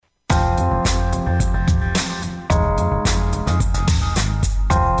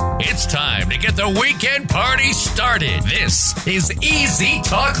get the weekend party started. This is Easy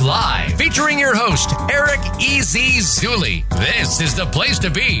Talk Live, featuring your host, Eric Easy Zuli. This is the place to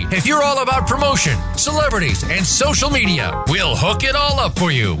be if you're all about promotion, celebrities, and social media. We'll hook it all up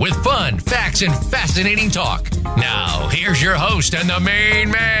for you with fun, facts, and fascinating talk. Now, here's your host and the main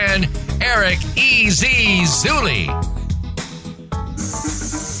man, Eric Easy Zuli.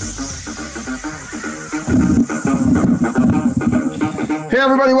 Hey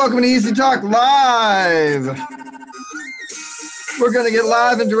everybody, welcome to Easy Talk Live. We're going to get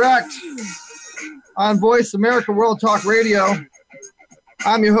live and direct on Voice America World Talk Radio.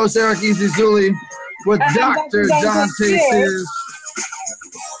 I'm your host, Eric Easy Zuli, with Dr. Dante Sears.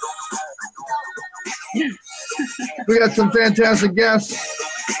 We got some fantastic guests.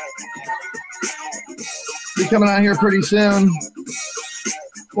 Be coming on here pretty soon.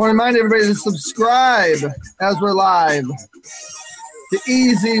 Want to remind everybody to subscribe as we're live to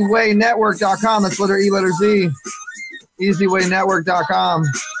EasyWayNetwork.com. That's letter E, letter Z. EasyWayNetwork.com.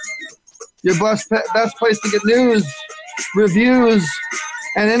 Your best place to get news, reviews,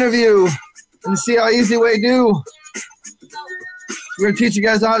 and interview, and to see how Easy Way do. We're going to teach you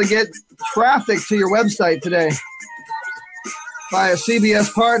guys how to get traffic to your website today by a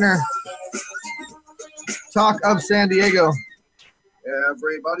CBS partner, Talk of San Diego.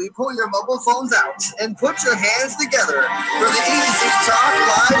 Everybody pull your mobile phones out and put your hands together for the Easy Talk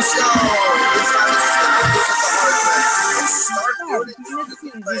Live Show. It's time to step into the hard and start doing it.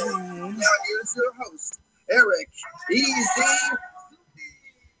 Now here's your host, Eric Easy.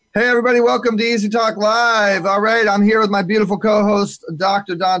 Hey everybody, welcome to Easy Talk Live. All right, I'm here with my beautiful co-host,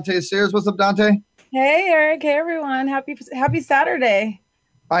 Dr. Dante Sears. What's up, Dante? Hey Eric, hey everyone. Happy Saturday.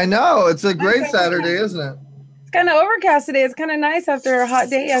 I know, it's a great Saturday, isn't it? Kind of overcast today. It's kind of nice after a hot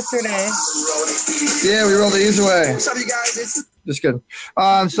day yesterday. Yeah, we rolled the easy way. What's up, you guys? Just kidding.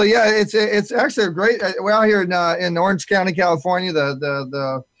 So yeah, it's actually a great. We're out here in Orange County, California.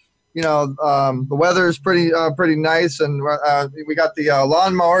 The weather is pretty nice, and we got the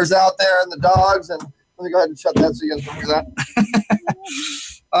lawnmowers out there and the dogs. And let me go ahead and shut that so you guys can hear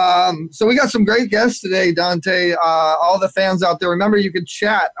that. So we got some great guests today, Dante. All the fans out there, remember you can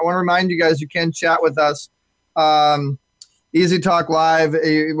chat. I want to remind you guys you can chat with us. Easy Talk Live.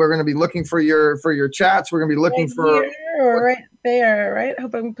 We're going to be looking for your chats. We're going to be looking right for here or right there, right? I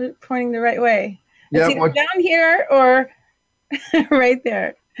hope I'm pointing the right way. Yeah, down here or right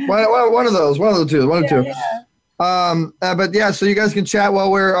there. One of those. One of the two. One of two. Yeah. But yeah, so you guys can chat while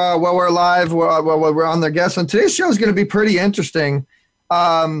we're live. While we're on the guests. And today's show is going to be pretty interesting.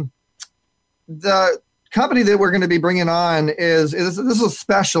 The company that we're going to be bringing on is this is a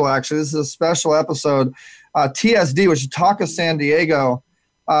special. Actually, this is a special episode. TSD, which is Talk of San Diego.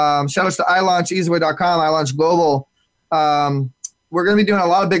 Shout outs to iLaunch, EasyWay.com, iLaunch Global. We're going to be doing a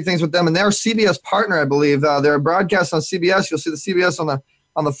lot of big things with them, and they're a CBS partner, I believe. They're broadcast on CBS. You'll see the CBS on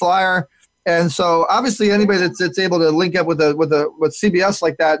the flyer. And so, obviously, anybody that's able to link up with CBS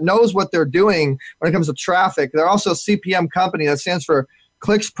like that knows what they're doing when it comes to traffic. They're also a CPM company that stands for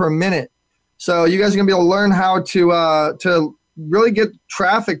clicks per minute. So you guys are going to be able to learn how to really get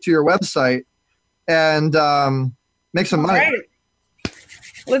traffic to your website and make some money. Right.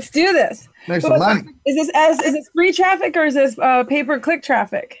 Let's do this. Make some money. Is this free traffic or is this pay-per-click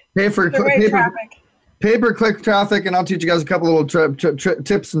traffic? Pay-per-click traffic, and I'll teach you guys a couple little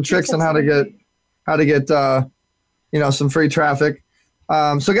tips and tricks on how to get some free traffic.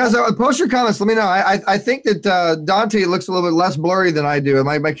 So guys, post your comments. Let me know. I think that Dante looks a little bit less blurry than I do.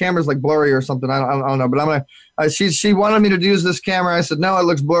 My camera's like blurry or something. I don't know. But I'm gonna. She wanted me to use this camera. I said no, it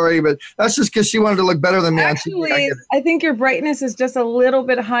looks blurry. But that's just because she wanted to look better than me. Actually, I think your brightness is just a little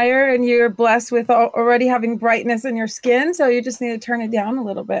bit higher, and you're blessed with already having brightness in your skin. So you just need to turn it down a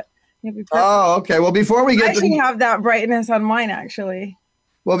little bit. Oh, okay. Well, before we get, I should have that brightness on mine actually.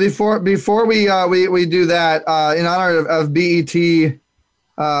 Well, before we do that, in honor of BET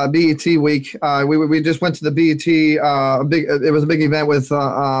week, we just went to the BET. It was a big event with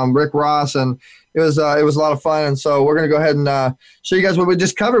Rick Ross, and it was a lot of fun. And so we're gonna go ahead and show you guys what we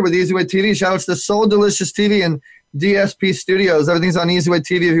just covered with Easy Way TV. Shout out to Soul Delicious TV and DSP Studios. Everything's on Easy Way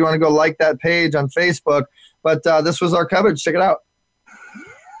TV if you want to go like that page on Facebook. But this was our coverage. Check it out.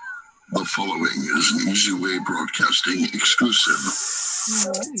 The following is an Easy Way Broadcasting exclusive.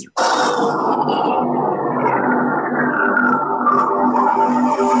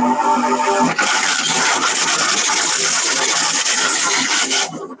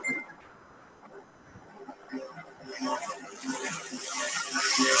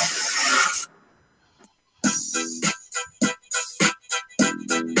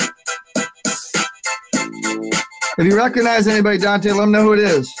 If you recognize anybody, Dante, let them know who it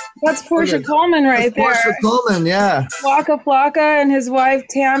is. That's Portia Coleman right there. Portia Coleman, yeah. Waka Flocka and his wife,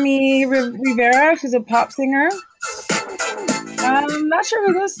 Tammy Rivera. She's a pop singer. I'm not sure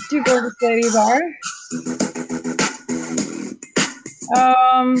who those two gorgeous ladies are.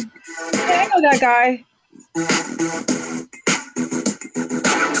 I know that guy.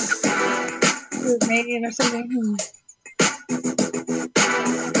 Romanian or something.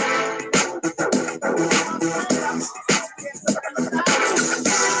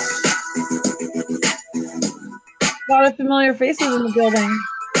 A lot of familiar faces in the building.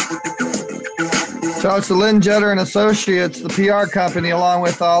 So it's the Lynn Jetter and Associates, the PR company, along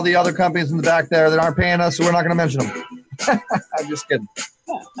with all the other companies in the back there that aren't paying us, so we're not going to mention them. I'm just kidding.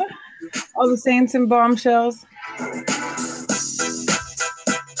 All the saints and bombshells.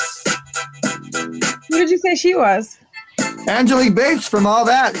 Who did you say she was? Angelique Bates from All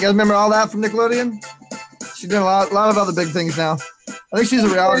That. You guys remember All That from Nickelodeon? She's doing a lot of other big things now. I think she's a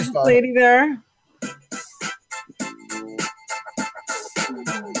reality star. Lady there.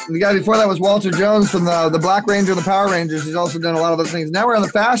 The guy before that was Walter Jones from the Black Ranger and the Power Rangers. He's also done a lot of other things. Now we're on the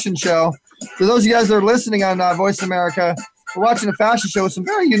fashion show. For those of you guys that are listening on Voice America, we're watching a fashion show with some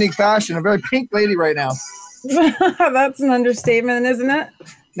very unique fashion. A very pink lady right now. That's an understatement, isn't it?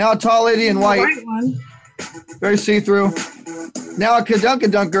 Now a tall lady in white. White one. Very see-through. Now a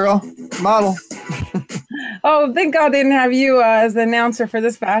Dunk girl, model. Oh, thank God they didn't have you as the announcer for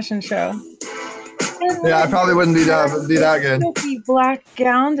this fashion show. Yeah, I probably wouldn't be that good. Silky black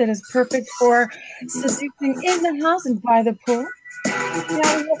gown that is perfect for seducing in the house and by the pool.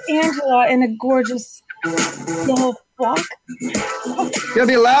 Now we have Angela in a gorgeous yellow frock. You gotta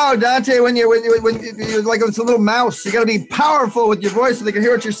be loud, Dante. When you're like it's a little mouse. You gotta be powerful with your voice so they can hear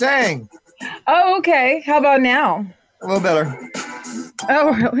what you're saying. Oh, okay. How about now? A little better.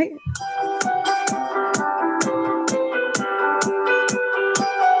 Oh, really?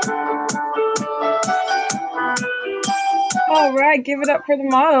 All right, give it up for the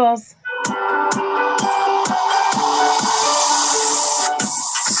models.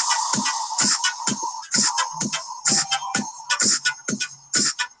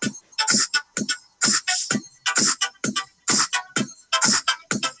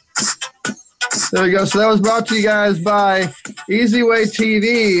 There we go. So that was brought to you guys by EasyWay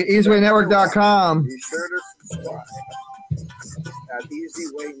TV, EasyWayNetwork.com. Be sure to subscribe at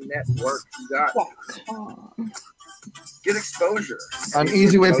EasyWayNetwork.com. Get exposure On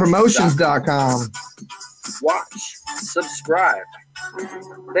EasyWayPromotions.com. Watch, subscribe.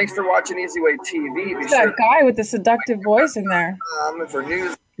 Thanks for watching EasyWay TV. Be That guy with the seductive voice in there. for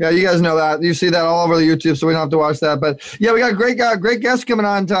news. Yeah, you guys know that. You see that all over the YouTube, so we don't have to watch that. But yeah, we got great guests coming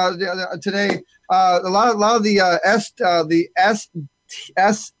on today. A lot of the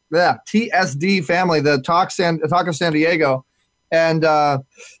TSD family, the Talk of San Diego, and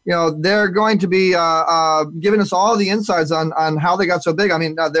they're going to be giving us all the insights on how they got so big. I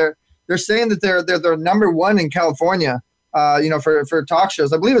mean, they're saying that they're number one in California. For talk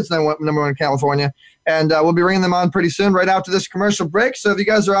shows. I believe it's number one in California. And we'll be bringing them on pretty soon, right after this commercial break. So if you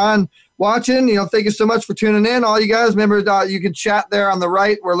guys are on watching, thank you so much for tuning in. All you guys, remember, you can chat there on the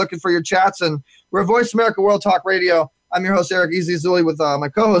right. We're looking for your chats. And we're Voice America World Talk Radio. I'm your host, Eric Easy Zulli, with my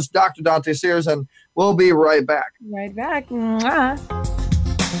co-host, Dr. Dante Sears. And we'll be right back. Right back. Mwah.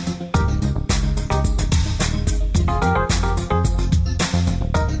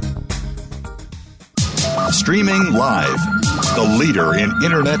 Streaming live, the leader in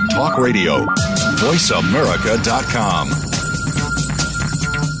Internet talk radio, VoiceAmerica.com.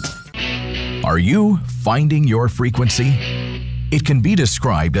 Are you finding your frequency? It can be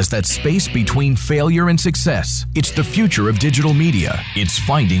described as that space between failure and success. It's the future of digital media. It's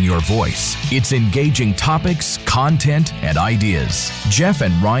finding your voice. It's engaging topics, content, and ideas. Jeff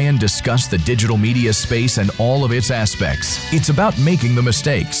and Ryan discuss the digital media space and all of its aspects. It's about making the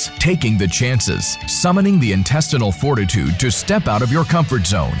mistakes, taking the chances, summoning the intestinal fortitude to step out of your comfort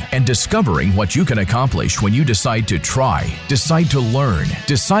zone, and discovering what you can accomplish when you decide to try, decide to learn,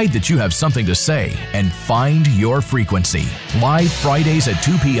 decide that you have something to say, and find your frequency. Live Fridays at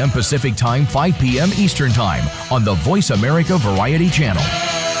 2 p.m. Pacific Time, 5 p.m. Eastern Time on the Voice America Variety Channel.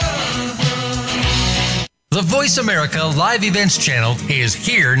 The Voice America Live Events channel is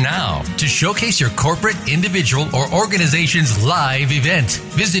here now to showcase your corporate, individual, or organization's live event.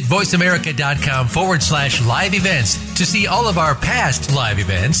 Visit voiceamerica.com/live events to see all of our past live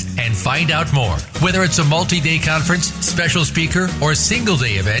events and find out more. Whether it's a multi-day conference, special speaker, or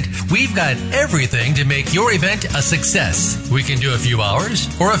single-day event, we've got everything to make your event a success. We can do a few hours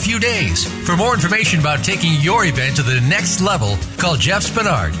or a few days. For more information about taking your event to the next level, call Jeff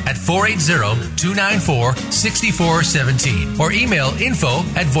Spinard at 480-294-5400. 480-294-6417 or email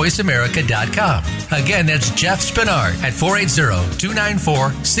info@voiceamerica.com. Again, that's Jeff Spinard at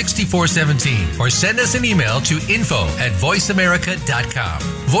 480-294-6417 or send us an email to info@voiceamerica.com.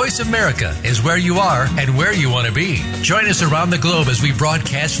 Voice America is where you are and where you want to be. Join us around the globe as we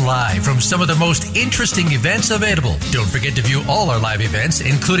broadcast live from some of the most interesting events available. Don't forget to view all our live events,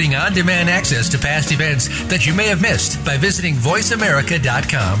 including on-demand access to past events that you may have missed by visiting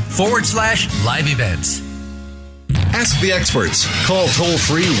voiceamerica.com/live events. Ask the experts. Call toll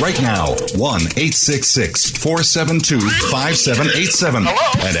free right now. 1-866-472-5787.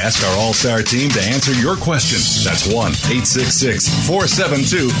 And ask our All-Star team to answer your question. That's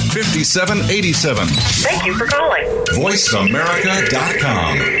 1-866-472-5787. Thank you for calling.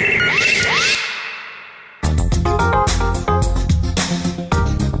 VoiceAmerica.com.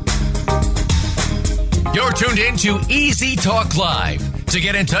 You're tuned in to Easy Talk Live. To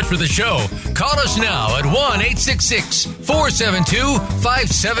get in touch with the show, call us now at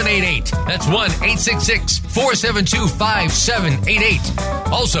 1-866-472-5788. That's 1-866-472-5788.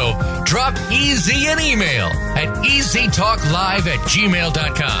 Also, drop Easy an email at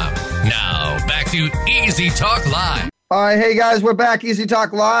easytalklive@gmail.com. Now, back to Easy Talk Live. All right, hey guys, we're back. Easy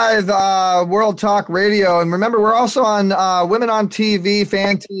Talk Live, World Talk Radio. And remember, we're also on Women on TV,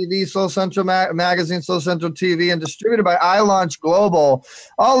 Fan TV, Soul Central Magazine, Soul Central TV, and distributed by iLaunch Global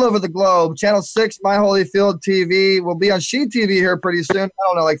all over the globe. Channel 6, My Holyfield TV. We'll be on She TV here pretty soon. I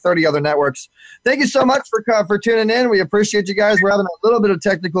don't know, like 30 other networks. Thank you so much for tuning in. We appreciate you guys. We're having a little bit of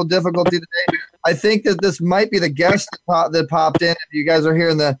technical difficulty today. I think that this might be the guest that popped in. If you guys are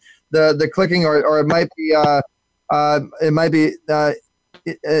hearing the clicking, or it might be...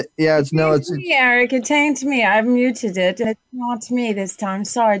 it's me, Eric. It taints me. I've muted it. It's not me this time.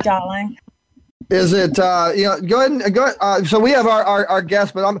 Sorry, darling. Is it, go ahead. So we have our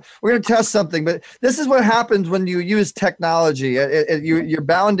guest, but we're going to test something. But this is what happens when you use technology. You're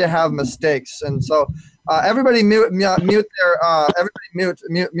bound to have mistakes. And so everybody mute their, everybody mute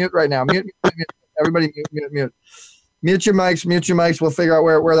right now. Mute. Everybody mute. Mute your mics. We'll figure out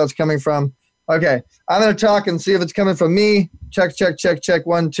where that's coming from. Okay, I'm going to talk and see if it's coming from me. Check,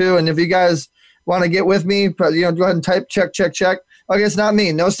 1, 2. And if you guys want to get with me, go ahead and type check. Okay, it's not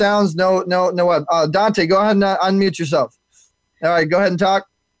me. No sounds, no what. Dante, go ahead and unmute yourself. All right, go ahead and talk.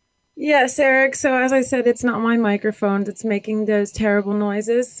 Yes, Eric. So as I said, it's not my microphone that's making those terrible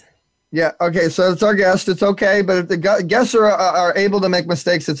noises. Yeah, okay, so it's our guest. It's okay, but if the guests are able to make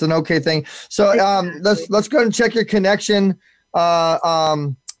mistakes, it's an okay thing. So let's go ahead and check your connection.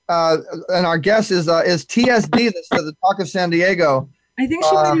 And our guest is TSD, the Talk of San Diego. I think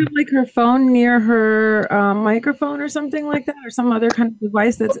she might have like her phone near her microphone or something like that, or some other kind of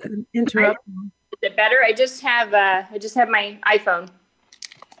device that's interrupting. Is it better? I just have my iPhone.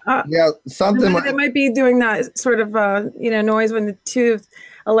 Something. It might be doing that sort of noise when the two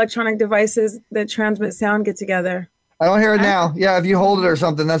electronic devices that transmit sound get together. I don't hear it now. Yeah, if you hold it or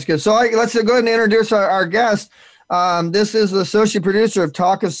something, that's good. So let's go ahead and introduce our guest. This is the associate producer of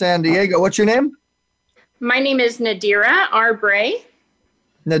Talk of San Diego. What's your name? My name is Nadira R. Bray.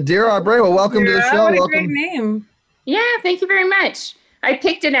 Nadira R. Bray. Well, welcome to the show. What a welcome. great name. Yeah, thank you very much. I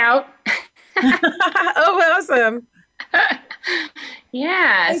picked it out. Oh, awesome.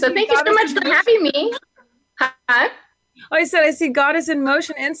 Yeah, so thank you so much for having me. Huh? Oh, I said I see Goddess in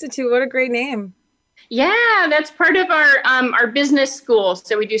Motion Institute. What a great name. Yeah, that's part of our business school.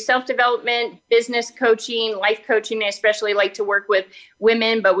 So we do self-development, business coaching, life coaching. I especially like to work with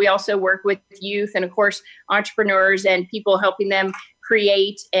women, but we also work with youth and, of course, entrepreneurs and people, helping them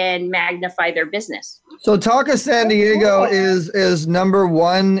create and magnify their business. So Talk of San Diego is number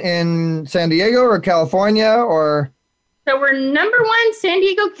one in San Diego or California, or? So we're number one, San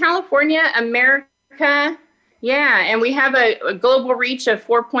Diego, California, America. Yeah, and we have a global reach of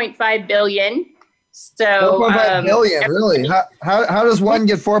 4.5 billion. So 4.5 billion, really? How does one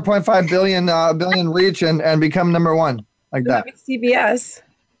get 4.5 billion reach and become number one like that? CBS.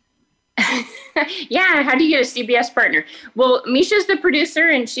 Yeah, how do you get a CBS partner? Well, Misha's the producer,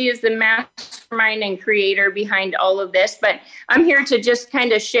 and she is the mastermind and creator behind all of this. But I'm here to just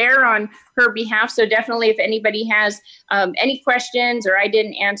kind of share on her behalf. So definitely, if anybody has any questions or I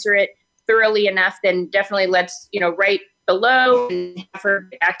didn't answer it thoroughly enough, then definitely let's write below and have her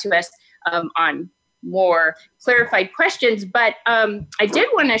get back to us on more clarified questions. But I did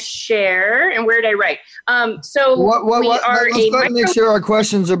want to share, and where did I write? So let's make sure our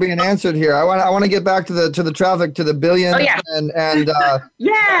questions are being answered here. I want to get back to the traffic, to the billion. Oh, yeah. and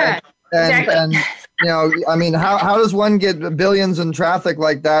yeah, exactly. And I mean, how does one get billions in traffic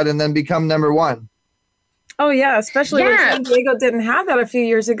like that and then become number one? Oh yeah, especially when San Diego didn't have that a few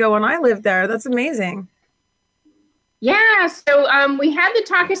years ago when I lived there. That's amazing. Yeah, so we had the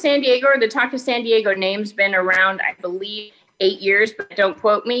Talk of San Diego, or the Talk of San Diego name's been around, I believe, 8 years, but don't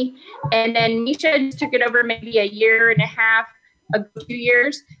quote me. And then Misha took it over maybe a year and a half, 2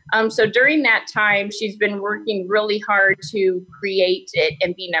 years. So during that time, she's been working really hard to create it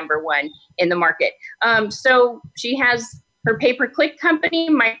and be number one in the market. So she has her pay-per-click company,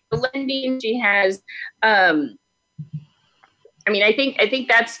 microlending. She has, I think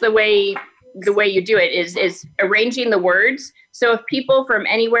that's the way you do it is arranging the words. So if people from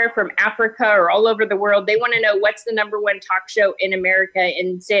anywhere from Africa or all over the world, they want to know what's the number one talk show in America,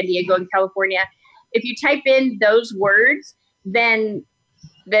 in San Diego, in California, if you type in those words, then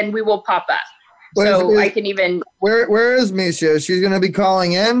we will pop up. I can even. Where is Misha? She's going to be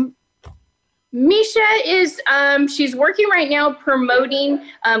calling in. Misha is she's working right now promoting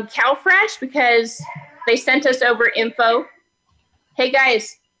CalFresh because they sent us over info. Hey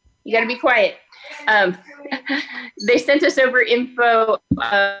guys, you got to be quiet. They sent us over info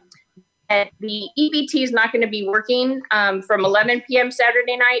that the EBT is not going to be working from 11 p.m.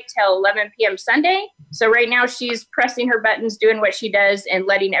 Saturday night till 11 p.m. Sunday. So right now she's pressing her buttons, doing what she does, and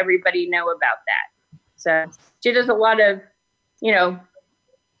letting everybody know about that. So she does a lot of,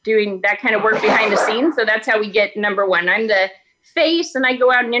 doing that kind of work behind the scenes. So that's how we get number one. I'm the face, and I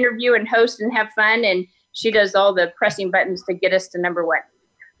go out and interview and host and have fun, and she does all the pressing buttons to get us to number one.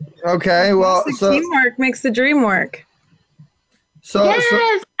 Okay, well, teamwork makes the dream work.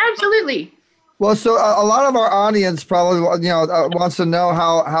 Yes, absolutely. Well, so a lot of our audience probably, wants to know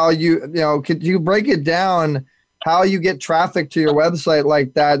how you, could you break it down, how you get traffic to your website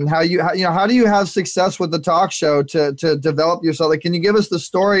like that, and how do you have success with the talk show to develop yourself? Like, can you give us the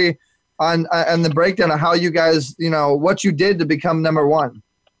story on and the breakdown of how you guys, what you did to become number one?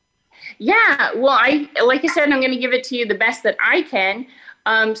 Yeah, well, like I said, I'm going to give it to you the best that I can.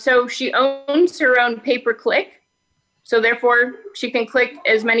 So she owns her own pay-per-click. So therefore, she can click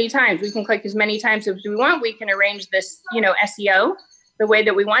as many times. We can click as many times as we want. We can arrange this, SEO the way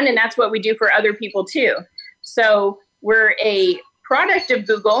that we want. And that's what we do for other people too. So we're a product of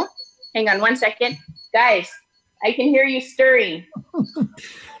Google. Hang on one second. Guys, I can hear you stirring.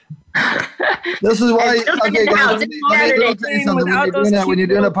 This is why, okay, guys, let me tell you something. When you're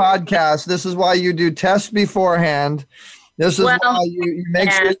doing a podcast, this is why you do tests beforehand. This is why you make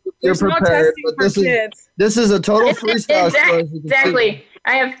sure you're prepared. But this is a total freestyle. Exactly.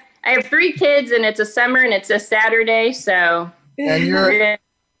 I have 3 kids, and it's a summer and it's a Saturday, so. And you're a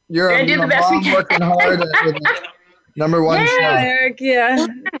mom working hard at number one show. Eric, yeah.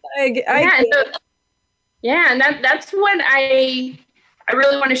 And that's what I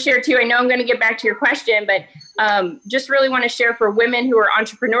really want to share too. I know I'm going to get back to your question, but just really want to share for women who are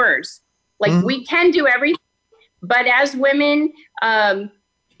entrepreneurs. Like we can do everything. But as women, for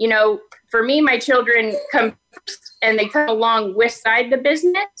me, my children come first, and they come along with the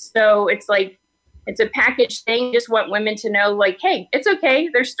business. So it's like, it's a package thing. Just want women to know, like, hey, it's okay.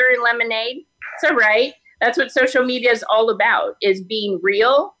 They're stirring lemonade. It's all right. That's what social media is all about, is being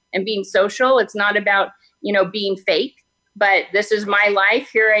real and being social. It's not about, being fake. But this is my life.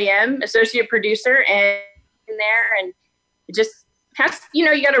 Here I am, associate producer, and in there, and it just has, you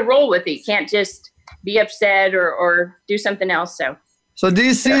got to roll with it. You can't just be upset or do something else. So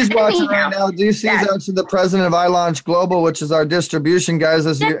DC is watching right now. DC is actually the president of iLaunch Global, which is our distribution guys,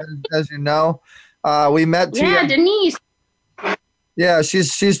 as you know. We met Denise. Yeah,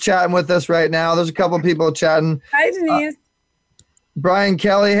 she's chatting with us right now. There's a couple of people chatting. Hi, Denise. Brian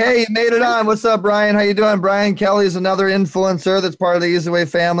Kelly. Hey, you made it on. What's up, Brian? How you doing? Brian Kelly is another influencer that's part of the Easy Way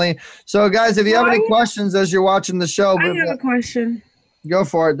family. So, guys, if you have any questions as you're watching the show. I have a question. Go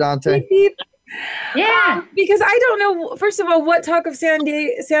for it, Dante. Beep, beep. Yeah. Because I don't know, first of all, what Talk of San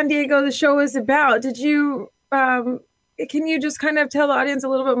Diego the show is about. Did you, can you just kind of tell the audience a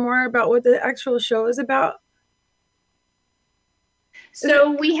little bit more about what the actual show is about?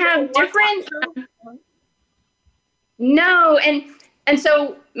 So we have different, and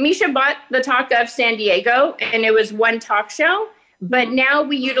so Misha bought the Talk of San Diego, and it was one talk show, but now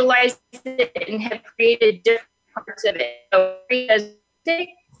we utilize it and have created different parts of it. So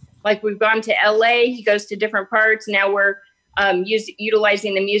like we've gone to LA, he goes to different parts. Now we're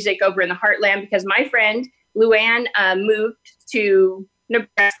utilizing the music over in the Heartland because my friend Luann moved to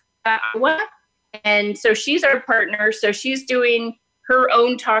Nebraska, Iowa, and so she's our partner. So she's doing her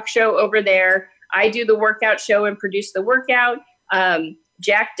own talk show over there. I do the workout show and produce the workout.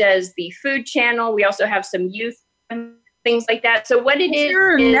 Jack does the food channel. We also have some youth things like that. So what it is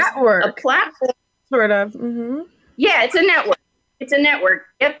network. A platform. Sort of. Mm-hmm. Yeah, it's a network. It's a network.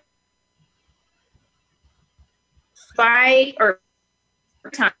 Yep. By or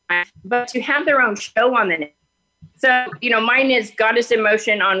time, but to have their own show on the net, So, mine is Goddess in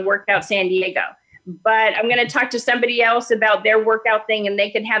Motion on Workout San Diego. But I'm going to talk to somebody else about their workout thing, and they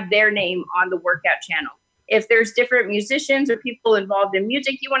can have their name on the workout channel. If there's different musicians or people involved in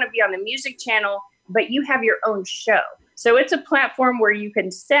music, you want to be on the music channel, but you have your own show. So it's a platform where you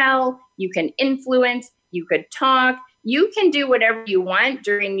can sell, you can influence, you could talk, you can do whatever you want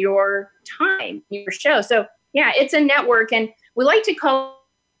during your time, your show. So yeah, it's a network, and we like to call.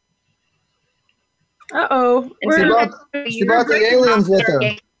 She brought the aliens with her.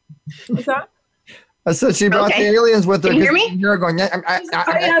 What's that? I said she brought the aliens with her. Can you hear me? You're going.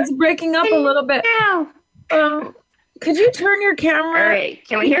 It's breaking up a little bit. Could you turn your camera? All right.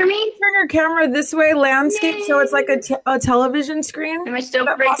 Can we hear me? Turn your camera this way, landscape, so it's like a television screen. Am I still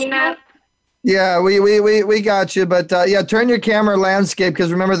breaking up? Yeah, we got you, but turn your camera landscape,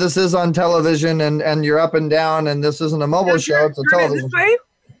 because remember, this is on television, and you're up and down, and this isn't a mobile show; it's a television. This way?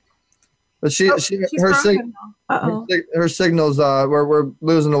 But her signals, we're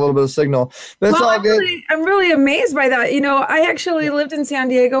losing a little bit of signal. But it's all good. I'm really amazed by that. I actually lived in San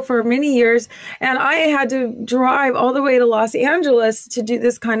Diego for many years, and I had to drive all the way to Los Angeles to do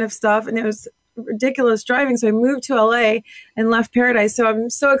this kind of stuff, and it was ridiculous driving. So I moved to LA and left Paradise. So I'm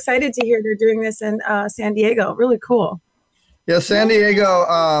so excited to hear they're doing this in San Diego. Really cool. Yeah, San Diego.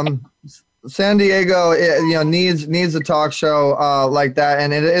 San Diego, needs a talk show like that,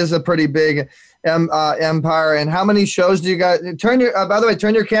 and it is a pretty big empire. And how many shows do you got? By the way,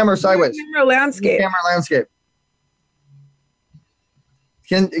 turn your camera sideways. Camera landscape.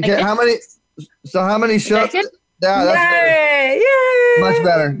 How many? So how many shows? Yeah, that's Yay! much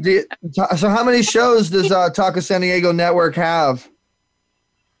better. So how many shows does Talk of San Diego Network have?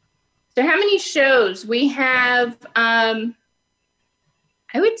 So how many shows we have?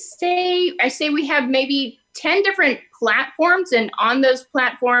 I say we have maybe 10 different platforms, and on those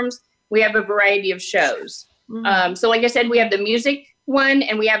platforms, we have a variety of shows. Mm-hmm. So like I said, we have the music one,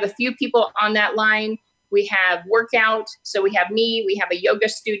 and we have a few people on that line. We have workout. So we have me, we have a yoga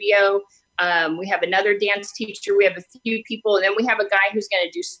studio. We have another dance teacher. We have a few people, and then we have a guy who's going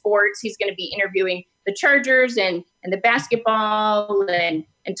to do sports. He's going to be interviewing the Chargers and the basketball and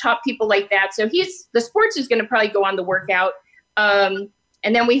top people like that. So the sports is going to probably go on the workout.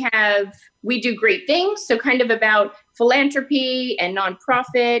 And then we do great things. So kind of about philanthropy and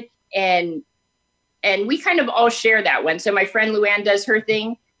nonprofit, and we kind of all share that one. So my friend Luann does her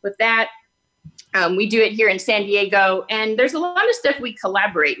thing with that. We do it here in San Diego, and there's a lot of stuff we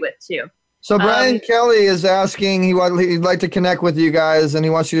collaborate with too. So Brian Kelly is asking, he'd like to connect with you guys, and he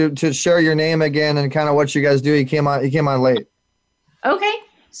wants you to share your name again and kind of what you guys do. He came on late. Okay.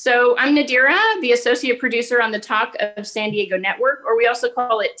 So I'm Nadira, the associate producer on the Talk of San Diego Network, or we also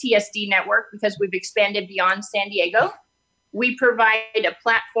call it TSD Network because we've expanded beyond San Diego. We provide a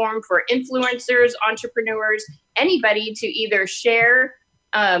platform for influencers, entrepreneurs, anybody to either share,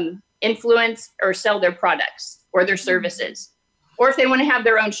 influence, or sell their products or their services, or if they want to have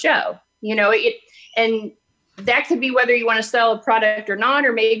their own show, and that could be whether you want to sell a product or not,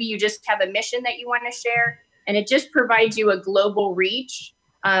 or maybe you just have a mission that you want to share, and it just provides you a global reach.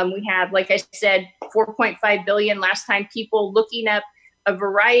 We have, like I said, 4.5 billion last time people looking up a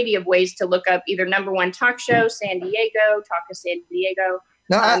variety of ways to look up either number one talk show, San Diego, Talk of San Diego.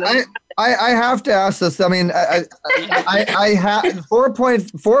 Now, I have to ask this. I mean, I have 4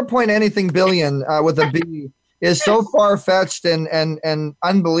 point anything billion with a B is so far-fetched and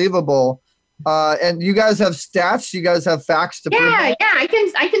unbelievable. And you guys have stats? You guys have facts to prove that? Yeah,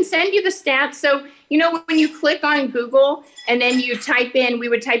 I can send you the stats. So, when you click on Google and then you we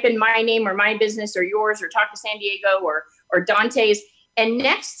would type in my name or my business or yours or Talk to San Diego or Dante's. And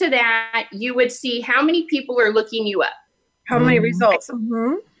next to that, you would see how many people are looking you up. How many results?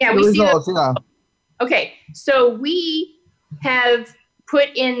 Mm-hmm. Yeah, we see results, yeah. Okay, so we have put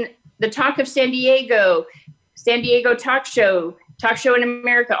in the Talk of San Diego Talk Show in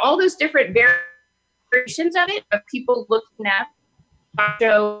America, all those different variations of it, of people looking at talk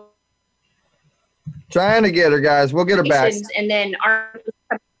show. Trying to get her, guys. We'll get her back. And then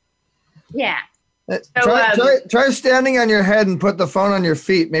Try standing on your head and put the phone on your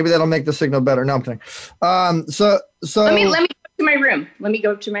feet. Maybe that'll make the signal better. No, I'm kidding. So let me go to my room. Let me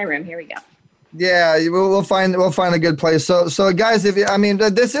go to my room. Here we go. Yeah, we'll find a good place. So guys,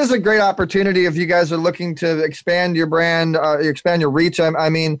 this is a great opportunity if you guys are looking to expand your brand, expand your reach.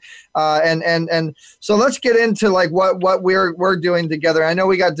 And so let's get into like what we're doing together. I know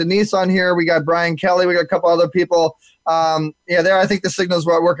we got Denise on here, we got Brian Kelly, we got a couple other people. There I think the signal's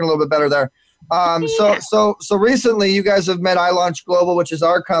working a little bit better there. So recently you guys have met iLaunch Global, which is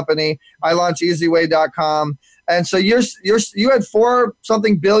our company, iLaunchEasyWay.com. And so you had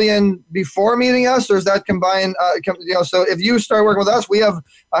 4-something billion before meeting us, or is that combined? So if you start working with us, we have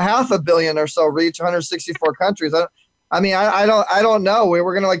a 500 million or so reach, 164 countries. I don't know.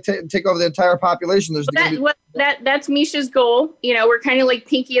 We're going to take over the entire population. That's Misha's goal. We're kind of like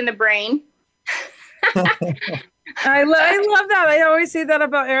Pinky in the Brain. I love that. I always say that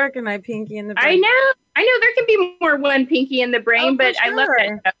about Eric and I, Pinky in the Brain. I know there can be more one Pinky in the Brain, but sure. I love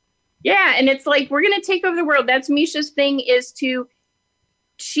that stuff. Yeah, and it's like we're going to take over the world. That's Misha's thing,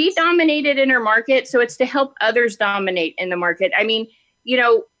 she dominated in her market, so it's to help others dominate in the market. I mean,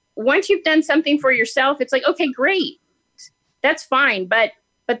 once you've done something for yourself, it's like, okay, great. That's fine, but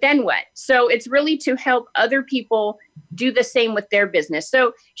then what? So it's really to help other people do the same with their business.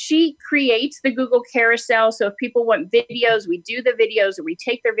 So she creates the Google carousel. So if people want videos, we do the videos, or we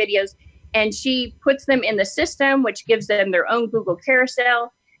take their videos, and she puts them in the system, which gives them their own Google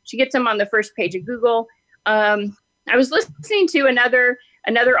carousel. She gets them on the first page of Google. I was listening to another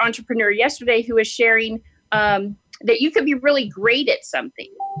entrepreneur yesterday who was sharing that you could be really great at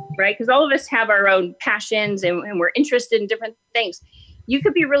something, right? Because all of us have our own passions and we're interested in different things. You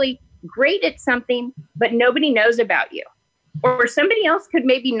could be really great at something, but nobody knows about you. Or somebody else could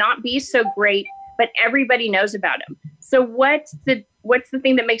maybe not be so great, but everybody knows about them. So what's the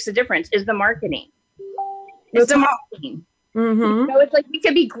thing that makes the difference is the marketing. It's the marketing. Mm-hmm. So it's like we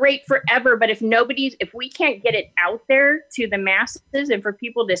could be great forever, but if we can't get it out there to the masses and for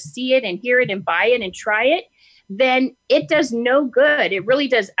people to see it and hear it and buy it and try it, then it does no good. It really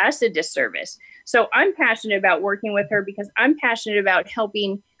does us a disservice. So I'm passionate about working with her because I'm passionate about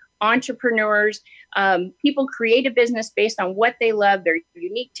helping entrepreneurs, people create a business based on what they love, their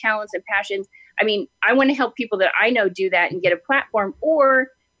unique talents and passions. I mean, I want to help people that I know do that and get a platform, or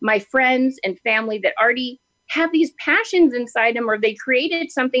my friends and family that already have these passions inside them, or they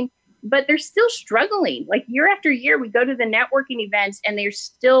created something, but they're still struggling. Like year after year, we go to the networking events and they're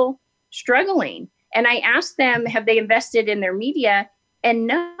still struggling. And I asked them, have they invested in their media? And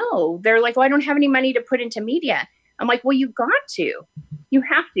no, they're like, well, I don't have any money to put into media. I'm like, well, you got to. You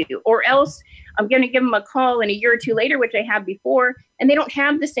have to, or else I'm going to give them a call in a year or two later, which I have before, and they don't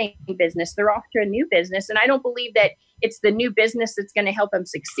have the same business. They're off to a new business. And I don't believe that it's the new business that's going to help them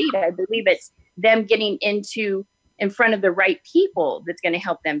succeed. I believe it's them getting in front of the right people that's going to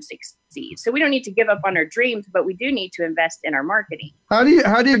help them succeed. So we don't need to give up on our dreams, but we do need to invest in our marketing. How do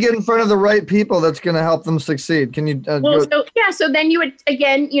you get in front of the right people that's going to help them succeed? Can you? So then you would,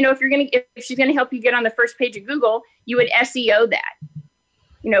 again, if she's going to help you get on the first page of Google, you would SEO that.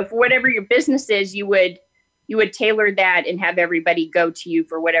 For whatever your business is, you would tailor that and have everybody go to you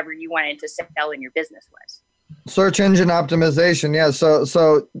for whatever you wanted to sell in your business was. Search engine optimization. Yeah.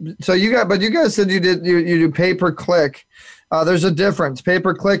 So you guys said you do pay per click. There's a difference. Pay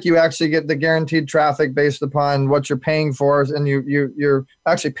per click, you actually get the guaranteed traffic based upon what you're paying for, and you're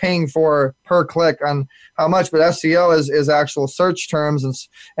actually paying for per click on how much. But SEO is actual search terms,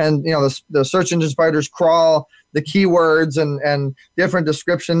 and the search engine spiders crawl the keywords and different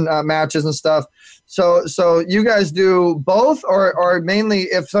description matches and stuff. So you guys do both, or mainly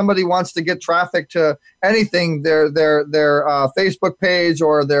if somebody wants to get traffic to anything, their Facebook page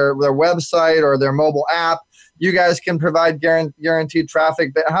or their website or their mobile app, you guys can provide guaranteed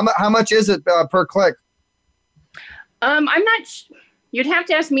traffic. But how much is it per click? I'm not. You'd have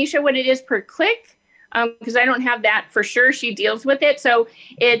to ask Misha what it is per click, because I don't have that for sure. She deals with it. So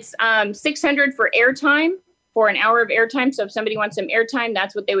it's $600 for airtime, for an hour of airtime. So if somebody wants some airtime,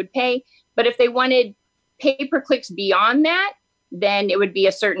 that's what they would pay. But if they wanted pay per clicks beyond that, then it would be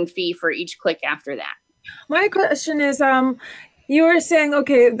a certain fee for each click after that. My question is, you were saying,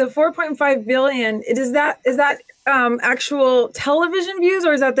 okay, the 4.5 billion, is that actual television views,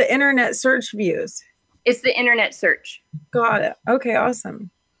 or is that the internet search views? It's the internet search. Got it. Okay,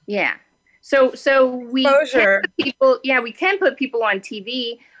 awesome. Yeah. So we can put people on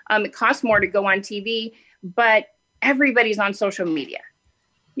TV. It costs more to go on TV, but everybody's on social media.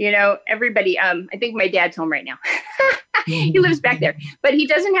 Everybody. I think my dad's home right now. He lives back there, but he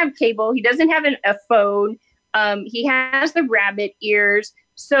doesn't have cable. He doesn't have a phone. He has the rabbit ears.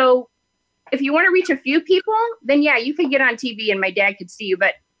 So if you want to reach a few people, then yeah, you could get on TV and my dad could see you.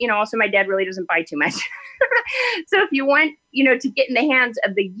 But, also my dad really doesn't buy too much. So if you want, to get in the hands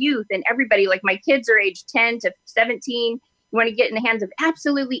of the youth and everybody, like my kids are age 10 to 17, you want to get in the hands of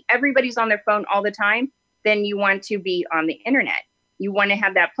absolutely everybody's on their phone all the time, then you want to be on the internet. You want to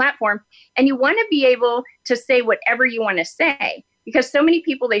have that platform, and you want to be able to say whatever you want to say, because so many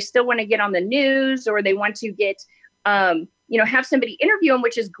people, they still want to get on the news, or they want to get, have somebody interview them,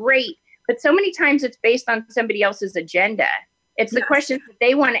 which is great. But so many times it's based on somebody else's agenda. It's the questions that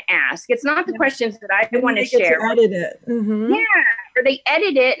they want to ask. It's not the questions that I want to share. Edit it. Mm-hmm. Yeah, or they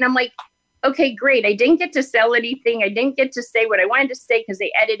edit it, and I'm like, okay, great. I didn't get to sell anything. I didn't get to say what I wanted to say because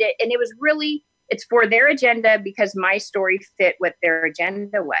they edited it, and it was really, it's for their agenda because my story fit what their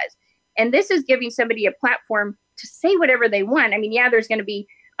agenda was. And this is giving somebody a platform to say whatever they want. I mean, yeah, there's going to be,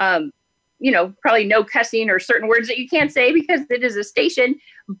 probably no cussing or certain words that you can't say because it is a station,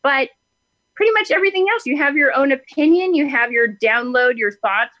 but pretty much everything else, you have your own opinion, you have your download, your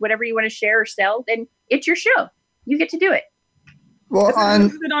thoughts, whatever you want to share or sell, then it's your show. You get to do it. Well,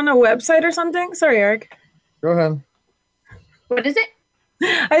 Is it on a website or something? Sorry, Eric. Go ahead. What is it?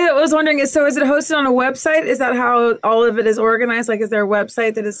 I was wondering, is it hosted on a website? Is that how all of it is organized? Like, is there a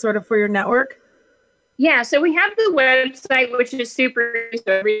website that is sort of for your network? Yeah, so we have the website, which is super easy.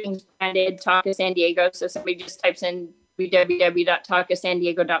 So everything's branded, Talka San Diego. So somebody just types in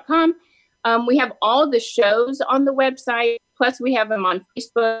www.talkasandiego.com. We have all the shows on the website. Plus, we have them on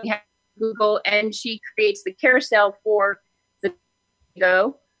Facebook, we have Google, and she creates the carousel for the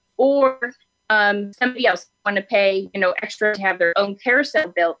go. Or somebody else want to pay, extra to have their own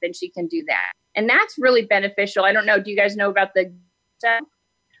carousel built, then she can do that. And that's really beneficial. I don't know. Do you guys know about the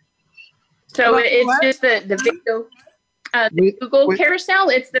So it's just the video, the Google carousel.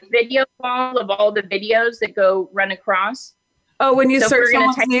 It's the video wall of all the videos that run across. Oh, when you search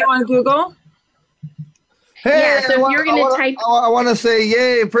someone's name on Google? Hey, yeah, so if you're going to type... I want to say,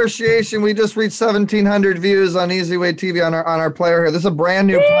 yay, appreciation. We just reached 1,700 views on Easy Way TV on our player here. This is a brand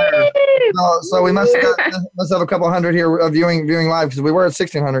new player. So we must have a couple hundred here viewing live because we were at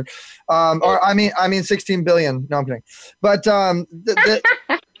 1,600. Or I mean 16 billion. No, I'm kidding. But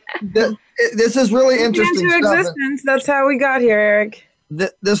this is really interesting into stuff. Existence. That's how we got here, Eric.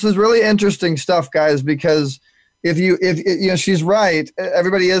 This is really interesting stuff, guys, because if she's right.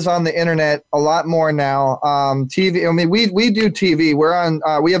 Everybody is on the internet a lot more now. TV. I mean, we do TV. We're on.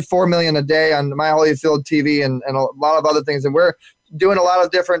 We have 4 million a day on My Holyfield TV and a lot of other things, and we're doing a lot of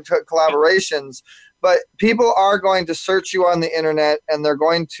different collaborations. But people are going to search you on the internet, and they're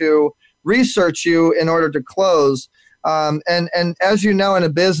going to research you in order to close. And as you know, in a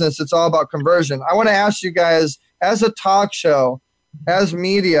business, it's all about conversion. I want to ask you guys, as a talk show, as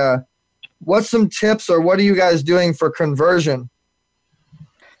media, what's some tips or what are you guys doing for conversion?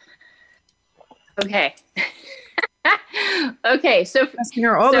 Okay. Okay. So asking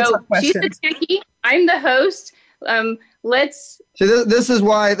her all the tough questions. She's the techie. I'm the host. Let's. So this is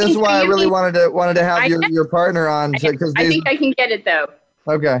why I really wanted to have your partner on. I think I can get it though.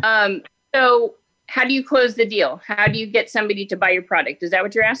 Okay. So how do you close the deal? How do you get somebody to buy your product? Is that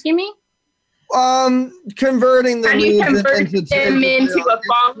what you're asking me? Converting the how do you convert them into a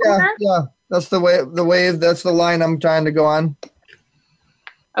follower? Yeah, that's the way. That's the line I'm trying to go on.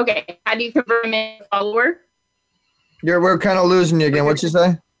 Okay, how do you convert them into a follower? We're kind of losing you again. What'd you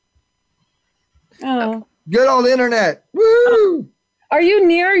say? Oh, good old internet. Woo! Are you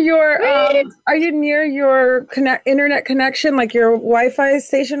near your internet connection, like your Wi-Fi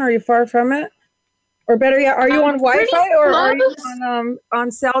station? Or are you far from it? Or better yet, are you on Wi-Fi or are you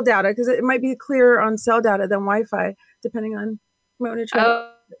on cell data? Because it might be clearer on cell data than Wi-Fi, depending on what you're trying.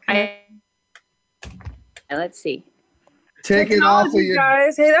 Let's see. Take it off of you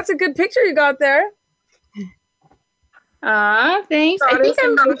guys. Hey, that's a good picture you got there. Thanks. I think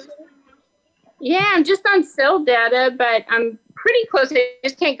I'm just on cell data, but I'm pretty close. I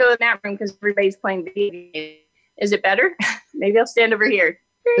just can't go in that room because everybody's playing video games. Is it better? Maybe I'll stand over here.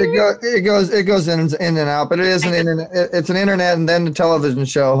 It goes in and out, but it is an internet. It's an internet and then the television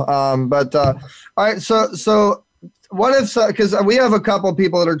show. All right. So what if, because we have a couple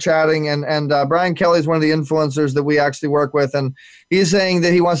people that are chatting and Brian Kelly is one of the influencers that we actually work with. And he's saying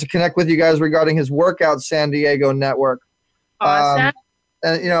that he wants to connect with you guys regarding his Workout San Diego network. Awesome.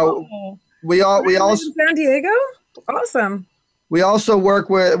 And we also San Diego. Awesome. We also work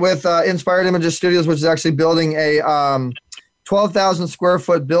with Inspired Images Studios, which is actually building a 12,000 square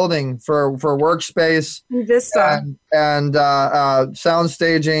foot building for workspace Vista and sound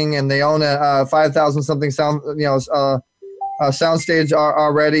staging, and they own a 5,000 something sound stage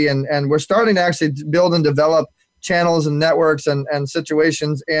already, and we're starting to actually build and develop channels and networks and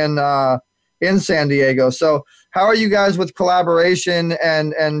situations in San Diego. So how are you guys with collaboration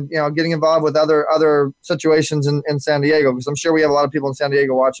and getting involved with other situations in San Diego? Because I'm sure we have a lot of people in San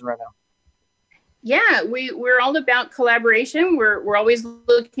Diego watching right now. Yeah, we're all about collaboration. We're always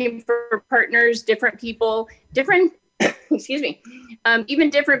looking for partners, different people, excuse me,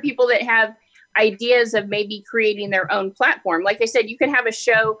 even different people that have ideas of maybe creating their own platform. Like I said, you could have a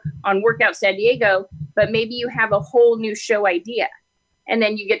show on Workout San Diego, but maybe you have a whole new show idea. And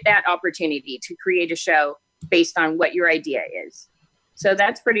then you get that opportunity to create a show based on what your idea is. So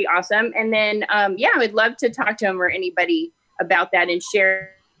that's pretty awesome. And then, I would love to talk to him or anybody about that and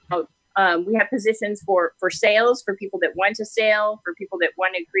share. We have positions for sales, for people that want to sell, for people that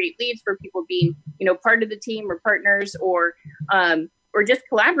want to create leads, for people being, part of the team or partners or just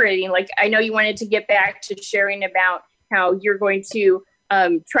collaborating. Like, I know you wanted to get back to sharing about how you're going to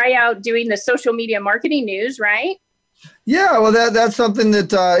try out doing the social media marketing news, right? Yeah, well, that's something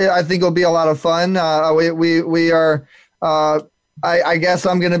that I think will be a lot of fun. We are. I guess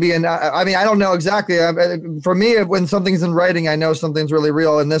I'm going to be in. I mean, I don't know exactly. For me, when something's in writing, I know something's really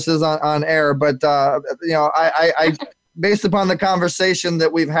real, and this is on air. But I based upon the conversation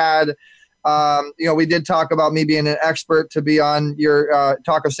that we've had, we did talk about me being an expert to be on your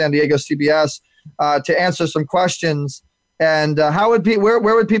Talk of San Diego CBS to answer some questions. And how would where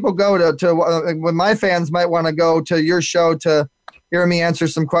would people go to when my fans might want to go to your show to hear me answer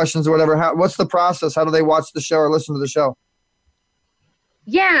some questions or whatever? What's the process? How do they watch the show or listen to the show?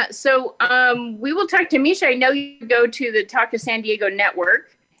 Yeah, so we will talk to Misha. I know you go to the Talk of San Diego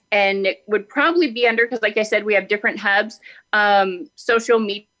network, and it would probably be under, because like I said, we have different hubs, social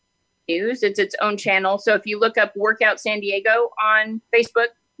media news. It's its own channel. So if you look up Workout San Diego on Facebook,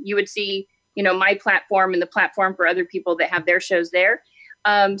 you would see my platform and the platform for other people that have their shows there.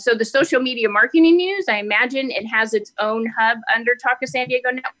 So the social media marketing news, I imagine it has its own hub under Talk of San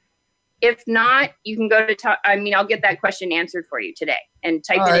Diego Network. If not, you can go to I'll get that question answered for you today and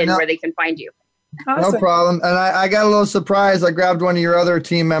type it in where they can find you. Awesome. No problem. And I got a little surprised. I grabbed one of your other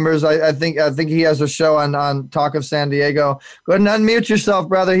team members. I think he has a show on Talk of San Diego. Go ahead and unmute yourself,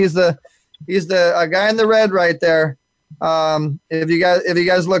 brother. He's the guy in the red right there. If you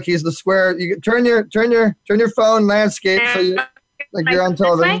guys look, he's the square. You turn your phone landscape so you're on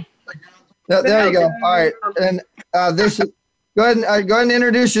television. There you go. All right, and this is. Go ahead and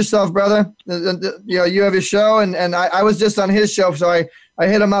introduce yourself, brother. You have your show, and I was just on his show, so I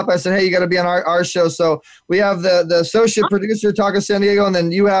hit him up. I said, hey, you got to be on our show. So we have the associate producer, Talk of San Diego, and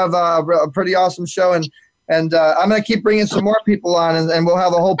then you have a pretty awesome show, and I'm going to keep bringing some more people on, and we'll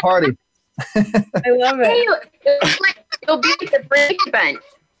have a whole party. I love it. You'll be the Brady Bunch.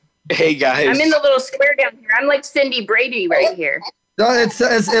 Hey, guys. I'm in the little square down here. I'm like Cindy Brady right here.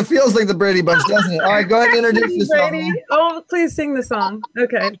 It feels like the Brady Bunch, doesn't it? All right, go ahead and introduce yourself. Oh, please sing the song.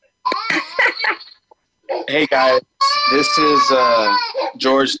 Okay. Hey, guys. This is